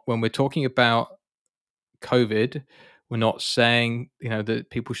 When we're talking about COVID, we're not saying, that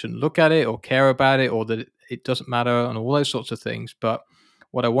people shouldn't look at it or care about it or that it doesn't matter and all those sorts of things. But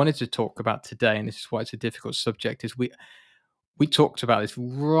what I wanted to talk about today, and this is why it's a difficult subject, is we talked about this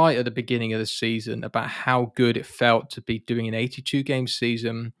right at the beginning of the season about how good it felt to be doing an 82 game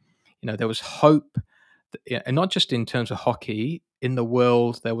season. There was hope, and not just in terms of hockey, in the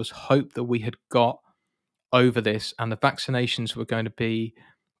world, there was hope that we had got over this and the vaccinations were going to be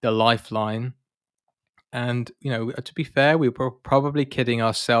the lifeline. And, to be fair, we were probably kidding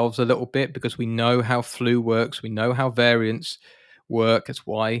ourselves a little bit because we know how flu works. We know how variants work. It's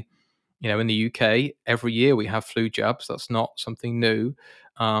why in the UK, every year we have flu jabs. That's not something new.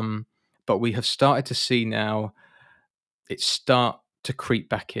 But we have started to see now it start to creep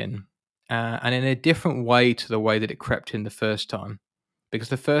back in. And in a different way to the way that it crept in the first time. Because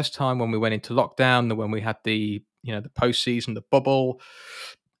the first time when we went into lockdown, when we had the postseason, the bubble,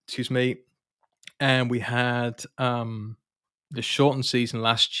 excuse me, and we had the shortened season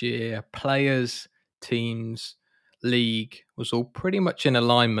last year, players, teams, league was all pretty much in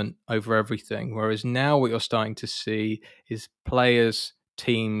alignment over everything. Whereas now what you're starting to see is players,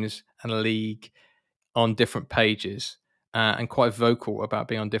 teams, and league on different pages and quite vocal about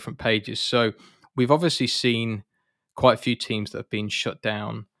being on different pages. So we've obviously seen quite a few teams that have been shut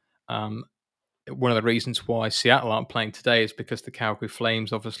down. One of the reasons why Seattle aren't playing today is because the Calgary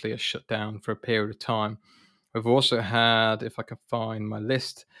Flames obviously are shut down for a period of time. We've also had, if I can find my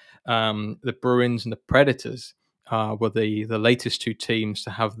list, the Bruins and the Predators were the latest two teams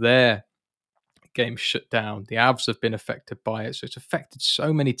to have their games shut down. The Avs have been affected by it, so it's affected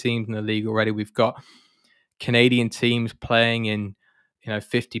so many teams in the league already. We've got Canadian teams playing in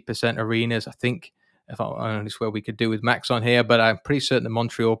 50% arenas. I think if I don't know where we could do with Max on here, but I'm pretty certain that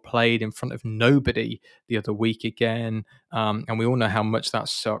Montreal played in front of nobody the other week again, and we all know how much that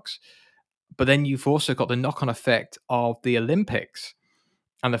sucks. But then you've also got the knock-on effect of the Olympics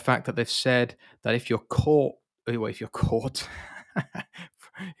and the fact that they've said that if you're caught,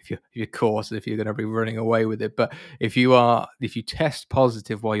 if you're caught, if you're going to be running away with it. But if you test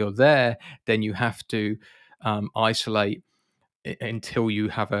positive while you're there, then you have to isolate until you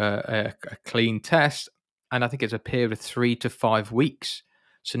have a clean test. And I think it's a period of 3 to 5 weeks.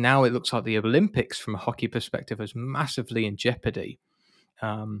 So now it looks like the Olympics, from a hockey perspective, is massively in jeopardy.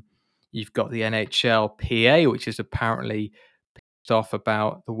 Um, you've got the NHLPA, which is apparently pissed off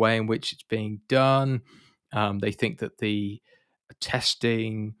about the way in which it's being done. They think that the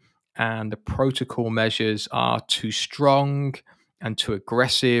testing and the protocol measures are too strong and too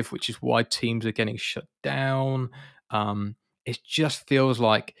aggressive, which is why teams are getting shut down. It just feels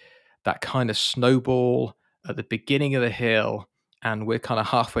like that kind of snowball at the beginning of the hill, and we're kind of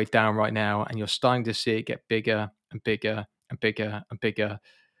halfway down right now, and you're starting to see it get bigger and bigger and bigger and bigger.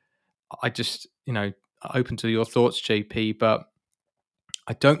 I just, open to your thoughts, JP, but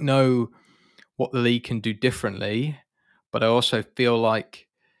I don't know what the league can do differently. But I also feel like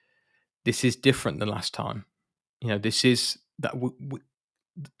this is different than last time. This is that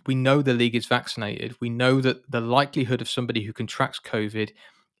we know the league is vaccinated. We know that the likelihood of somebody who contracts COVID,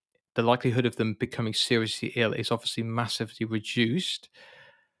 the likelihood of them becoming seriously ill, is obviously massively reduced.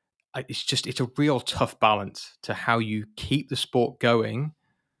 It's a real tough balance to how you keep the sport going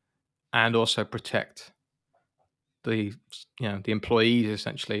and also protect the the employees,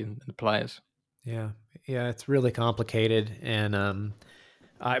 essentially, and the players. Yeah. Yeah, it's really complicated, and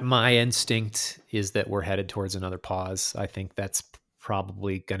my instinct is that we're headed towards another pause. I think that's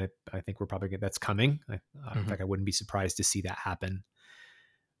probably gonna. I think we're probably gonna, that's coming. In Hmm. fact, I wouldn't be surprised to see that happen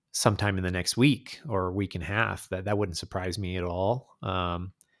sometime in the next week or week and a half. That wouldn't surprise me at all.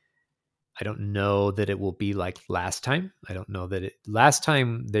 I don't know that it will be like last time. I don't know that last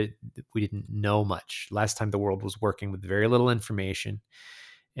time that we didn't know much. Last time the world was working with very little information,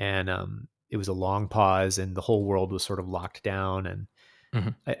 and it was a long pause, and the whole world was sort of locked down. And Hmm.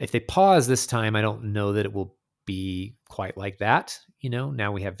 if they pause this time, I don't know that it will be quite like that.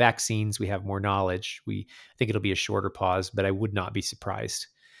 Now we have vaccines, we have more knowledge. I think it'll be a shorter pause, but I would not be surprised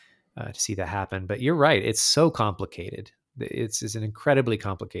to see that happen. But you're right; it's so complicated. It's an incredibly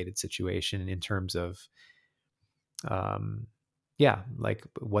complicated situation in terms of, um, yeah, like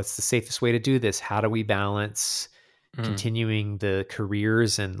what's the safest way to do this? How do we balance Mm. continuing the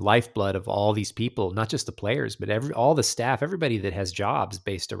careers and lifeblood of all these people, not just the players, but all the staff, everybody that has jobs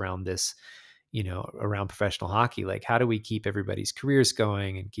based around this, around professional hockey? Like, how do we keep everybody's careers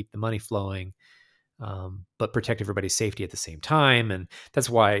going and keep the money flowing, but protect everybody's safety at the same time? And that's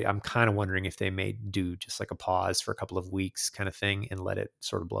why I'm kind of wondering if they may do just like a pause for a couple of weeks kind of thing and let it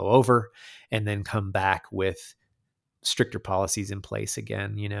sort of blow over, and then come back with stricter policies in place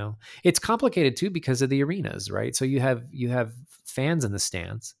again. It's complicated too because of the arenas, right? So you have fans in the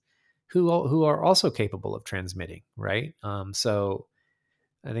stands who are also capable of transmitting, right? So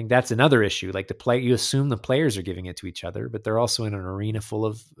I think that's another issue. Like, you assume the players are giving it to each other, but they're also in an arena full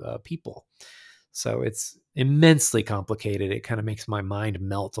of people. So it's immensely complicated. It kind of makes my mind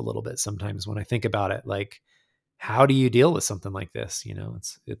melt a little bit sometimes when I think about it. Like, how do you deal with something like this?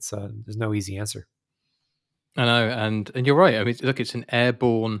 It's there's no easy answer. I know, and you're right. I mean, look, it's an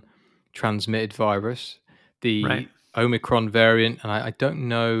airborne transmitted virus, Right. the Omicron variant, and I don't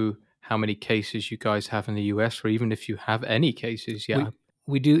know how many cases you guys have in the US, or even if you have any cases We yet.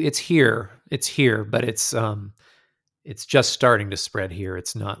 we do. It's here, but it's just starting to spread here.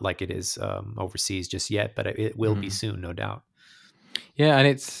 It's not like it is overseas just yet, but it will be Mm. soon, no doubt. Yeah,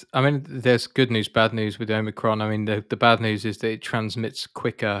 and I mean, there's good news, bad news with Omicron. I mean, the bad news is that it transmits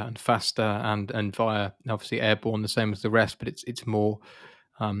quicker and faster, and via, obviously, airborne, the same as the rest, but it's more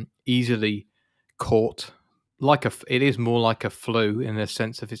easily caught. It is more like a flu, in the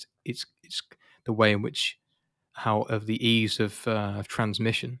sense of it's the way in which, how of the ease of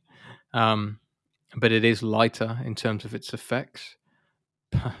transmission, um, but it is lighter in terms of its effects.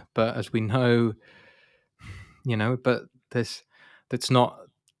 But as we know, but there's that's not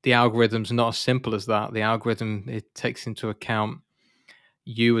the algorithm's not as simple as that. The algorithm, it takes into account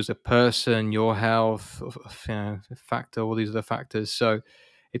you as a person, your health, factor, all these other factors. So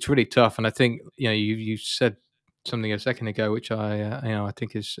it's really tough. And I think, you said something a second ago, which I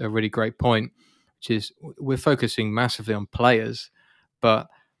think is a really great point, which is we're focusing massively on players, but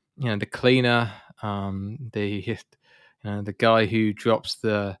the cleaner, the guy who drops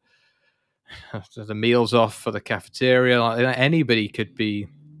the meals off for the cafeteria. Like, anybody could be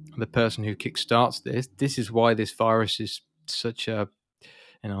the person who kickstarts this. This is why this virus is such a,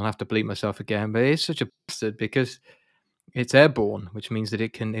 I'll have to bleep myself again, but it's such a bastard, because it's airborne, which means that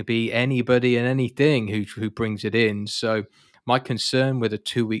it can be anybody and anything who brings it in. So my concern with a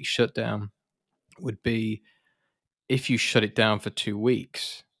 2-week shutdown would be, if you shut it down for 2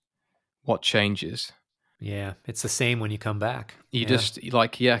 weeks, what changes? Yeah, it's the same when you come back. You Yeah. just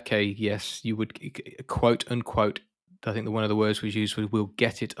like, yeah, okay, yes, you would quote unquote. I think that one of the words was used was "we'll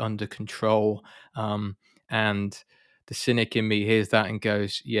get it under control," and the cynic in me hears that and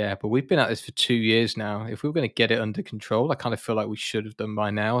goes, "Yeah, but we've been at this for 2 years now. If we were going to get it under control, I kind of feel like we should have done by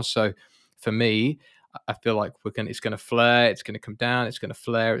now." So, for me, I feel like it's going to flare, it's going to come down, it's going to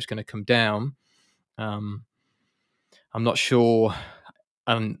flare, it's going to come down. Um, I'm not sure,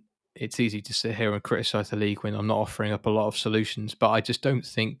 and it's easy to sit here and criticize the league when I'm not offering up a lot of solutions, but I just don't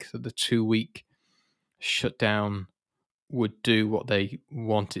think that the 2 week shutdown would do what they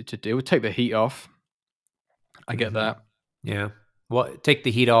wanted to do. It would take the heat off. I get Mhm. that. Yeah. Well, take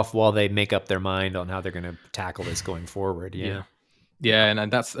the heat off while they make up their mind on how they're gonna tackle this going forward. Yeah. Yeah. Yeah. Yeah,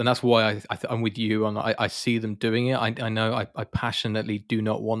 and that's why I'm with you on. I see them doing it. I know I passionately do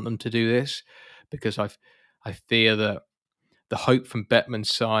not want them to do this because I fear that the hope from Bettman's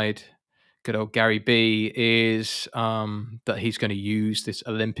side, good old Gary B, is that he's going to use this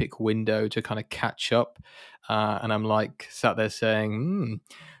Olympic window to kind of catch up. And I'm like sat there saying,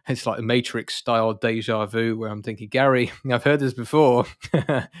 it's like a Matrix style deja vu where I'm thinking, Gary, I've heard this before.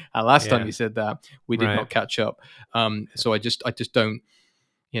 And last time Yeah. you said that, we did Right. not catch up. So I just don't,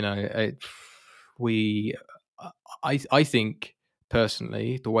 you know, we, I think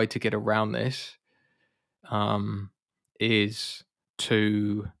personally, the way to get around this um, is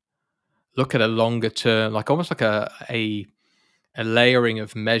to look at a longer term, like almost like a layering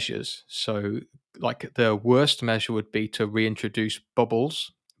of measures. So, like the worst measure would be to reintroduce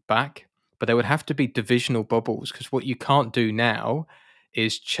bubbles back, but there would have to be divisional bubbles because what you can't do now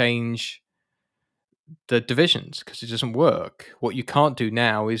is change the divisions because it doesn't work. What you can't do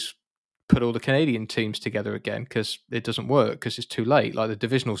now is put all the Canadian teams together again because it doesn't work because it's too late. Like the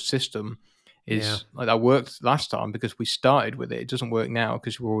divisional system Yeah. is like that worked last time because we started with it. It doesn't work now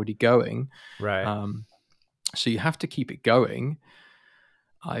because we're already going. Right. Um, so you have to keep it going.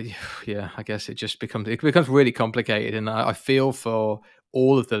 Yeah, I guess it becomes really complicated, and I feel for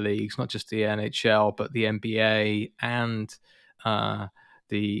all of the leagues, not just the NHL, but the NBA and uh,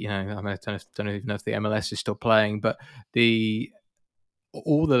 I mean, I don't even know if the MLS is still playing, but the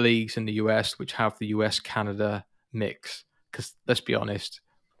all the leagues in the US which have the US Canada mix. Because let's be honest,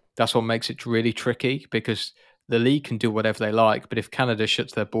 that's what makes it really tricky because the league can do whatever they like, but if Canada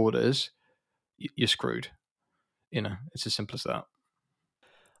shuts their borders, you're screwed. It's as simple as that.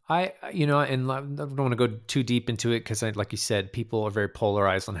 And I don't want to go too deep into it because, like you said, people are very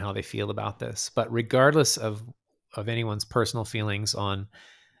polarized on how they feel about this. But regardless of anyone's personal feelings on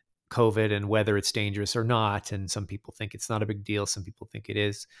COVID and whether it's dangerous or not, and some people think it's not a big deal, some people think it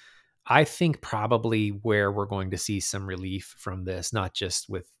is. I think probably where we're going to see some relief from this, not just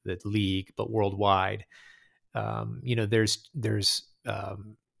with the league, but worldwide. There's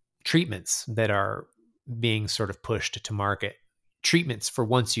treatments that are being sort of pushed to market. Treatments for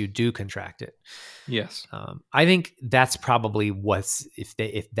once you do contract it. Yes. I think that's probably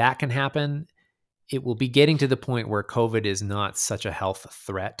if that can happen, it will be getting to the point where COVID is not such a health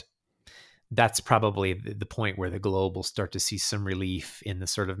threat. That's probably the point where the globe will start to see some relief in the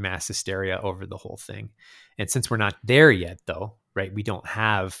sort of mass hysteria over the whole thing. And since we're not there yet, though, right, we don't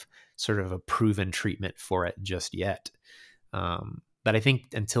have sort of a proven treatment for it just yet. But I think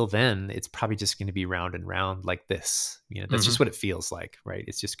until then, it's probably just going to be round and round like this. That's Hmm. just what it feels like, right?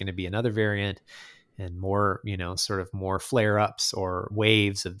 It's just going to be another variant and more, sort of more flare ups or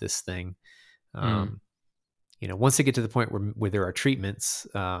waves of this thing. Mm. Um, Once they get to the point where there are treatments,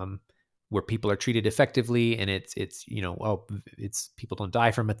 where people are treated effectively and it's people don't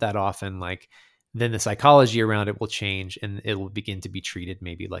die from it that often, like then the psychology around it will change and it will begin to be treated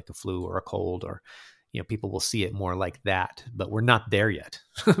maybe like a flu or a cold, or people will see it more like that. But we're not there yet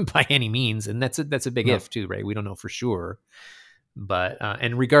by any means, and that's a big No. if too, right? We don't know for sure. But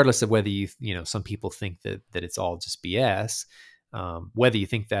and regardless of whether some people think that it's all just BS, whether you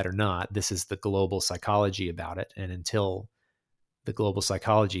think that or not, this is the global psychology about it. And until the global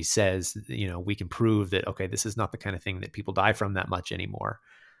psychology says, we can prove that, okay, this is not the kind of thing that people die from that much anymore,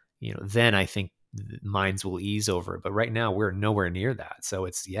 then I think minds will ease over it. But right now we're nowhere near that. So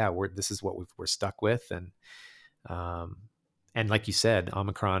this is what we're stuck with. Um, and like you said,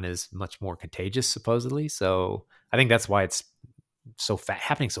 Omicron is much more contagious supposedly. So I think that's why it's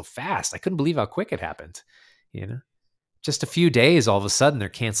happening so fast. I couldn't believe how quick it happened. You know, just a few days, all of a sudden they're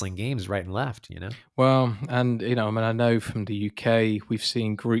canceling games right and left. Well, and I mean, I know from the UK, we've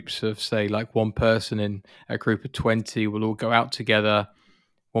seen groups of, say, like one person in a group of 20 will all go out together.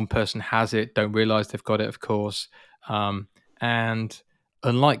 One person has it, don't realize they've got it, of course. And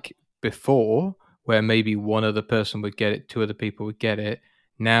unlike before, where maybe one other person would get it, two other people would get it.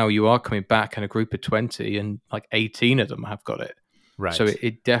 Now you are coming back in a group of 20 and like 18 of them have got it. So Right.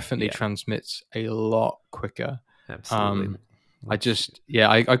 it definitely Yeah, transmits a lot quicker. absolutely. Um, I Which, just, yeah,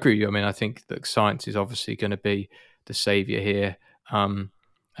 I agree with you. I mean, I think that science is obviously going to be the savior here.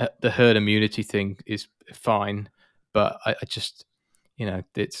 The herd immunity thing is fine, but I just,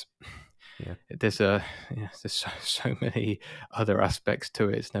 it's yeah. there's so many other aspects to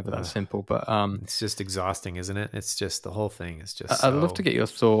it. It's never that Uh, simple. But it's just exhausting, isn't it? It's just the whole thing is just I'd love to so. get your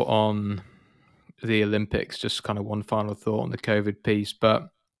thought on the Olympics. Just kind of one final thought on the COVID piece, but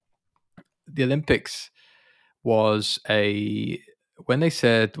the Olympics was a when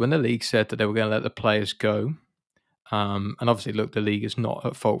the league said that they were going to let the players go. And obviously, look, the league is not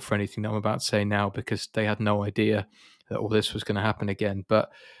at fault for anything that I'm about to say now because they had no idea that all this was going to happen again.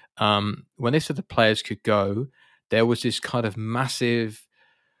 But when they said the players could go, there was this kind of massive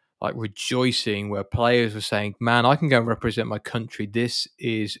like rejoicing where players were saying, "Man, I can go and represent my country. This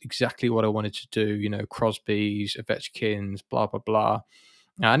is exactly what I wanted to do." Crosby's, Ovechkin's, blah blah blah.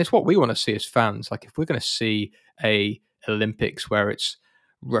 And it's what we want to see as fans. Like if we're going to see a Olympics where it's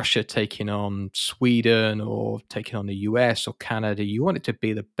Russia taking on Sweden or taking on the US or Canada, you want it to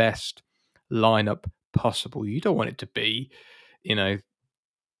be the best lineup possible. You don't want it to be, you know,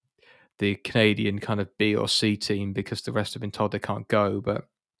 the Canadian kind of B or C team because the rest have been told they can't go. But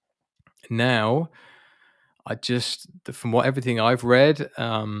now from what everything I've read,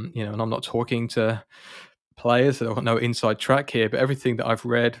 and I'm not talking to players, so I've got no inside track here, but everything that I've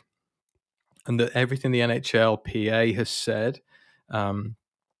read and that everything the NHLPA has said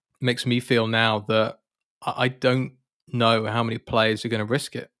makes me feel now that I don't know how many players are going to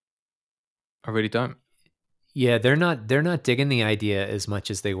risk it. I really don't. Yeah, they're not digging the idea as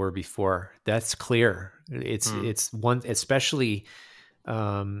much as they were before. That's clear. Mm. It's one, especially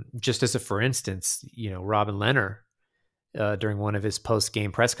just as a for instance, Robin Leonard during one of his post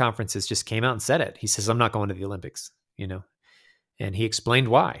game press conferences just came out and said it. He says, "I'm not going to the Olympics," and he explained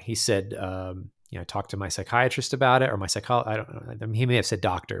why. He said, I talked to my psychiatrist about it, or my I don't know. I mean, he may have said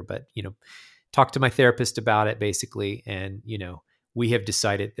doctor, but talked to my therapist about it basically, and we have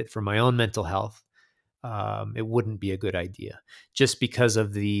decided that for my own mental health, it wouldn't be a good idea just because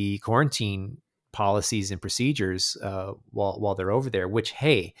of the quarantine policies and procedures while they're over there. Which,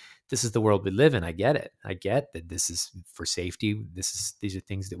 hey, this is the world we live in. I get it. I get that this is for safety. These are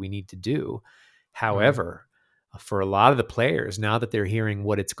things that we need to do. Mm. However, for a lot of the players, now that they're hearing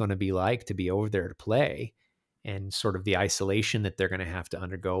what it's going to be like to be over there to play and sort of the isolation that they're going to have to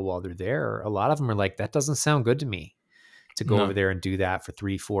undergo while they're there, a lot of them are like, that doesn't sound good to me to go over No. there and do that for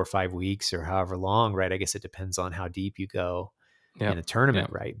 3, 4, 5 weeks or however long, right? I guess it depends on how deep you go Yeah. in a Yeah. tournament,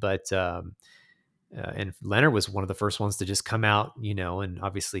 right? But and Leonard was one of the first ones to just come out, and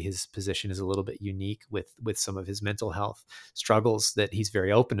obviously his position is a little bit unique with some of his mental health struggles that he's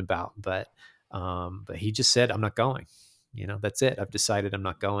very open about. But he just said, "I'm not going." That's it. I've decided I'm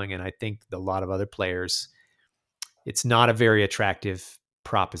not going, and I think a lot of other players, it's not a very attractive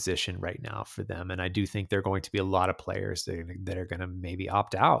proposition right now for them. And I do think there are going to be a lot of players that are going to maybe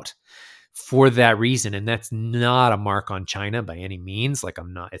opt out for that reason. And that's not a mark on China by any means. Like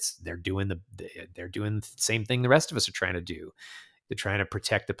I'm not, they're doing the same thing the rest of us are trying to do. They're trying to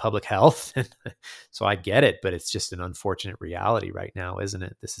protect the public health. So I get it, but it's just an unfortunate reality right now, isn't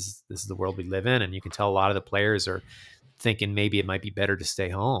it? This is the world we live in. And you can tell a lot of the players are thinking maybe it might be better to stay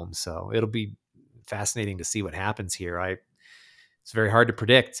home. So it'll be fascinating to see what happens here. It's very hard to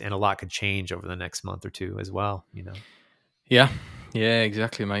predict, and a lot could change over the next month or two as well. Yeah. Yeah,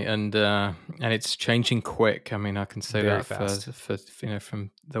 exactly, mate. And it's changing quick. I mean, I can say Very that for fast. for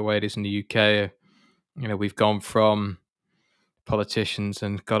from the way it is in the UK. We've gone from politicians,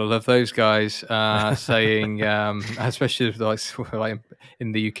 and gotta love those guys, saying, especially like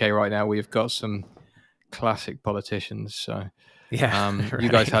in the UK right now, we've got some classic politicians. So Yeah, you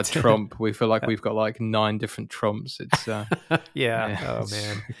guys had right. Trump. We feel like we've got like 9 different Trumps. It's Yeah. yeah, Oh it's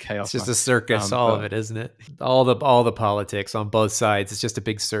man, it's chaos, just man. a circus, all of But it, isn't it? All the politics on both sides. It's just a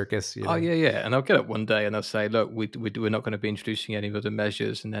big circus. oh yeah, yeah, and I'll get up one day and they'll say, "Look, we're not going to be introducing any other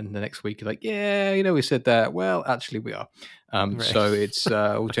measures," and then the next week you're like, "Yeah, we said that." Well, actually, we are. Right. So it's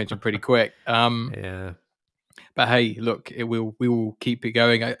all changing pretty quick. Yeah. But hey, look, we will keep it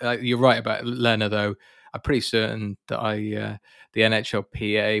going. You're right about Lerner, though. I'm pretty certain that the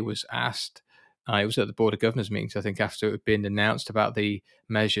NHLPA was asked. It was at the Board of Governors meetings, I think, after it had been announced about the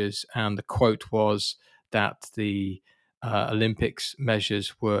measures, and the quote was that the Olympics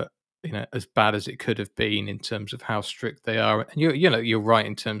measures were, as bad as it could have been in terms of how strict they are. And you're right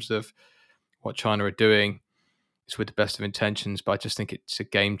in terms of what China are doing. It's with the best of intentions, but I just think it's a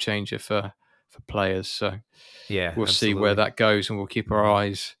game changer for players. So Yeah, we'll see where absolutely. that goes, and we'll keep our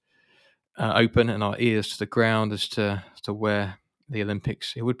eyes open and our ears to the ground as to where the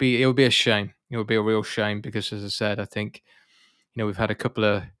Olympics. It would be a shame. It would be a real shame because, as I said, I think we've had a couple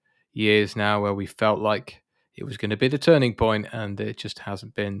of years now where we felt like it was going to be the turning point, and it just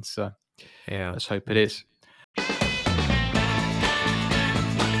hasn't been. So Yeah. let's hope it is.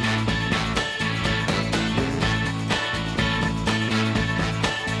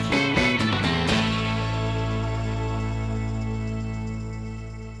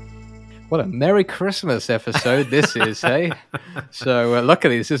 What a Merry Christmas episode this is, hey? So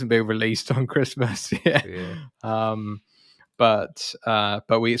luckily this isn't being released on Christmas. Yeah. Yeah.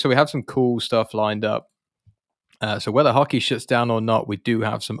 But we have some cool stuff lined up. So whether hockey shuts down or not, we do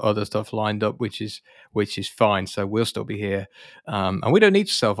have some other stuff lined up, which is fine. So we'll still be here, and we don't need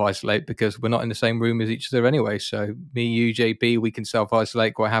to self isolate because we're not in the same room as each other anyway. So me, you, JP, we can self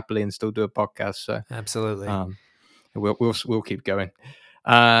isolate quite happily and still do a podcast. So Absolutely. we'll keep going.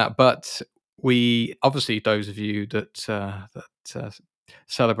 But we obviously, those of you that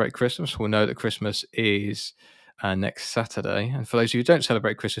celebrate Christmas will know that Christmas is next Saturday. And for those of you who don't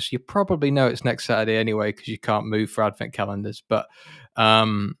celebrate Christmas, you probably know it's next Saturday anyway because you can't move for Advent calendars. But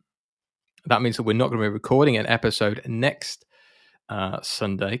that means that we're not going to be recording an episode next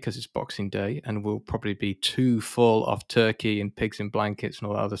Sunday because it's Boxing Day, and we'll probably be too full of turkey and pigs in blankets and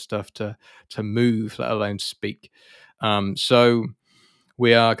all that other stuff to move, let alone speak. So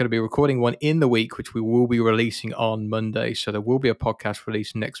we are going to be recording one in the week, which we will be releasing on Monday. So there will be a podcast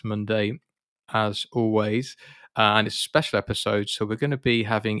released next Monday, as always, and it's a special episode. So we're going to be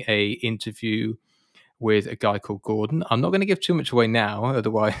having a interview with a guy called Gordon. I'm not going to give too much away now,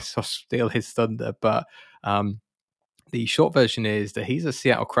 otherwise I'll steal his thunder. But the short version is that he's a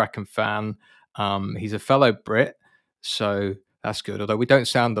Seattle Kraken fan. He's a fellow Brit, so that's good. Although we don't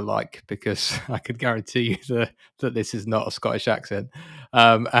sound alike, because I could guarantee you that this is not a Scottish accent.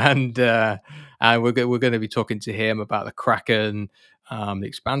 And we're going to be talking to him about the Kraken, the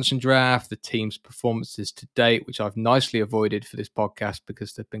expansion draft, the team's performances to date, which I've nicely avoided for this podcast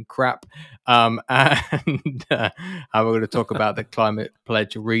because they've been crap. And we're going to talk about the Climate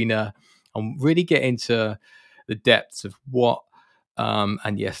Pledge Arena and really get into the depths of what,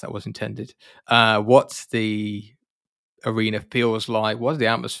 and yes, that was intended, what the arena feels like, what does the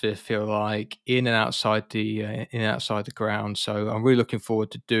atmosphere feel like in and outside the ground. So I'm really looking forward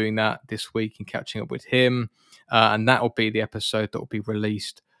to doing that this week and catching up with him, and that will be the episode that will be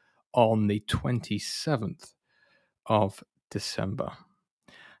released on the 27th of December.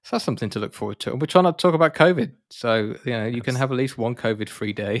 So that's something to look forward to. And we're trying not to talk about COVID. So, you can have at least one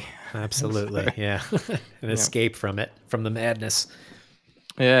COVID-free day. Absolutely. So, yeah. An escape from it, from the madness.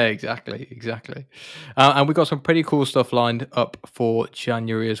 Yeah, exactly. And we've got some pretty cool stuff lined up for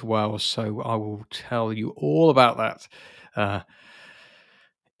January as well. So I will tell you all about that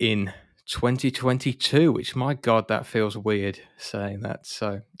in 2022, which, my God, that feels weird saying that.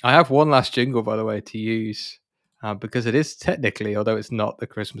 So I have one last jingle, by the way, to use. Because it is technically, although it's not the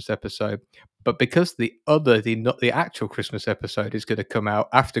Christmas episode, but because the actual Christmas episode is going to come out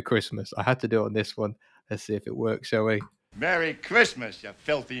after Christmas, I had to do it on this one. Let's see if it works, shall we? Merry Christmas, you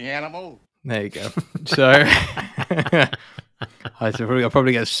filthy animal. There you go. So I'll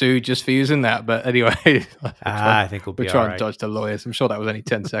probably get sued just for using that. But anyway, I think we'll be trying all to right. dodge the lawyers. I'm sure that was only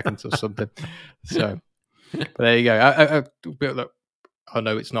 10 seconds or something. So, but there you go. Look, I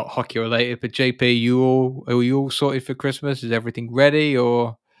know it's not hockey related, but JP, are you all sorted for Christmas? Is everything ready,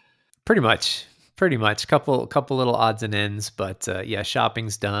 or? Pretty much. Couple little odds and ends, but yeah,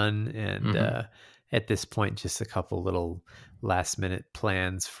 shopping's done, and at this point, just a couple little last minute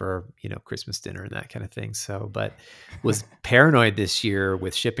plans for Christmas dinner and that kind of thing. So, but was paranoid this year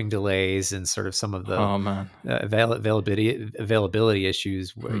with shipping delays and sort of some of the Oh man, availability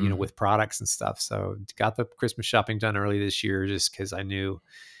issues, with products and stuff. So, got the Christmas shopping done early this year, just because I knew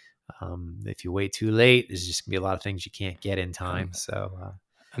if you wait too late, there's just gonna be a lot of things you can't get in time. So.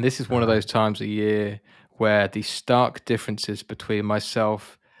 And this is one of those times a year where the stark differences between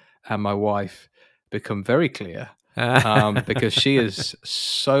myself and my wife become very clear, because she is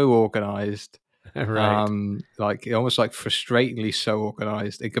so organized, Right. like almost like frustratingly so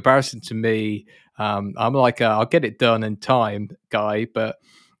organized in comparison to me. I'm like I'll get it done in time guy, but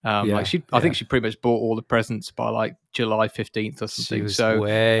Like I think she pretty much bought all the presents by like July 15th or something. She was so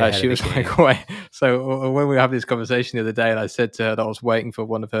way ahead she of was the like, game. way. So when we were having this conversation the other day, and I said to her that I was waiting for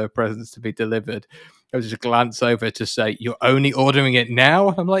one of her presents to be delivered, I was just glance over to say, "You're only ordering it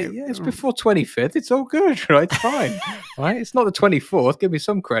now?" I'm like, "Yeah, it's before 25th. It's all good, right? It's fine, right? It's not the 24th. Give me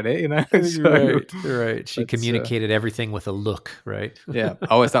some credit, you know." So, right. She communicated everything with a look, right? Yeah.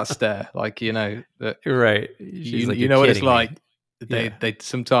 Oh, it's that stare, like, you know, that right. She's like, you know what it's like. Me. They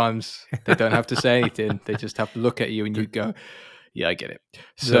sometimes they don't have to say anything. They just have to look at you, and you go, "Yeah, I get it."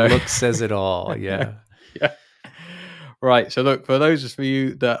 So the look says it all. Yeah. Yeah. Right. So look, for those of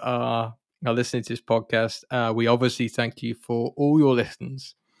you that are listening to this podcast, we obviously thank you for all your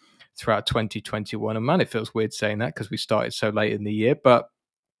listens throughout 2021. And man, it feels weird saying that because we started so late in the year, but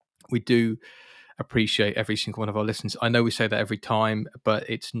we do appreciate every single one of our listens. I know we say that every time, but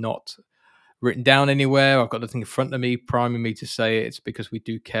it's not written down anywhere. I've got nothing in front of me priming me to say it. It's because we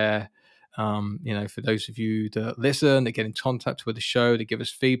do care. You know, for those of you that listen, that get in contact with the show, that give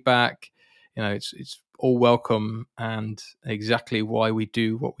us feedback, you know, it's all welcome and exactly why we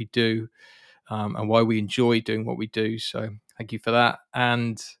do what we do, and why we enjoy doing what we do. So thank you for that.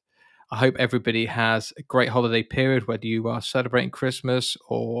 And I hope everybody has a great holiday period, whether you are celebrating Christmas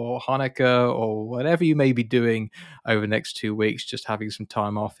or Hanukkah or whatever you may be doing over the next 2 weeks, just having some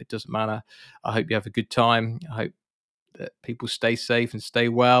time off. It doesn't matter. I hope you have a good time. I hope that people stay safe and stay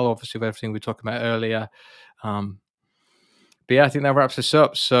well, obviously, with everything we were talking about earlier. But yeah, I think that wraps us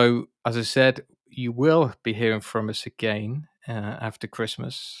up. So, as I said, you will be hearing from us again after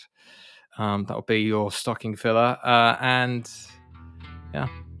Christmas. That'll be your stocking filler. And yeah,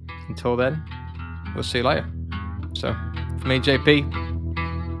 until then, we'll see you later. So, for me, JP,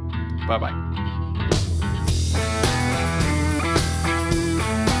 bye-bye.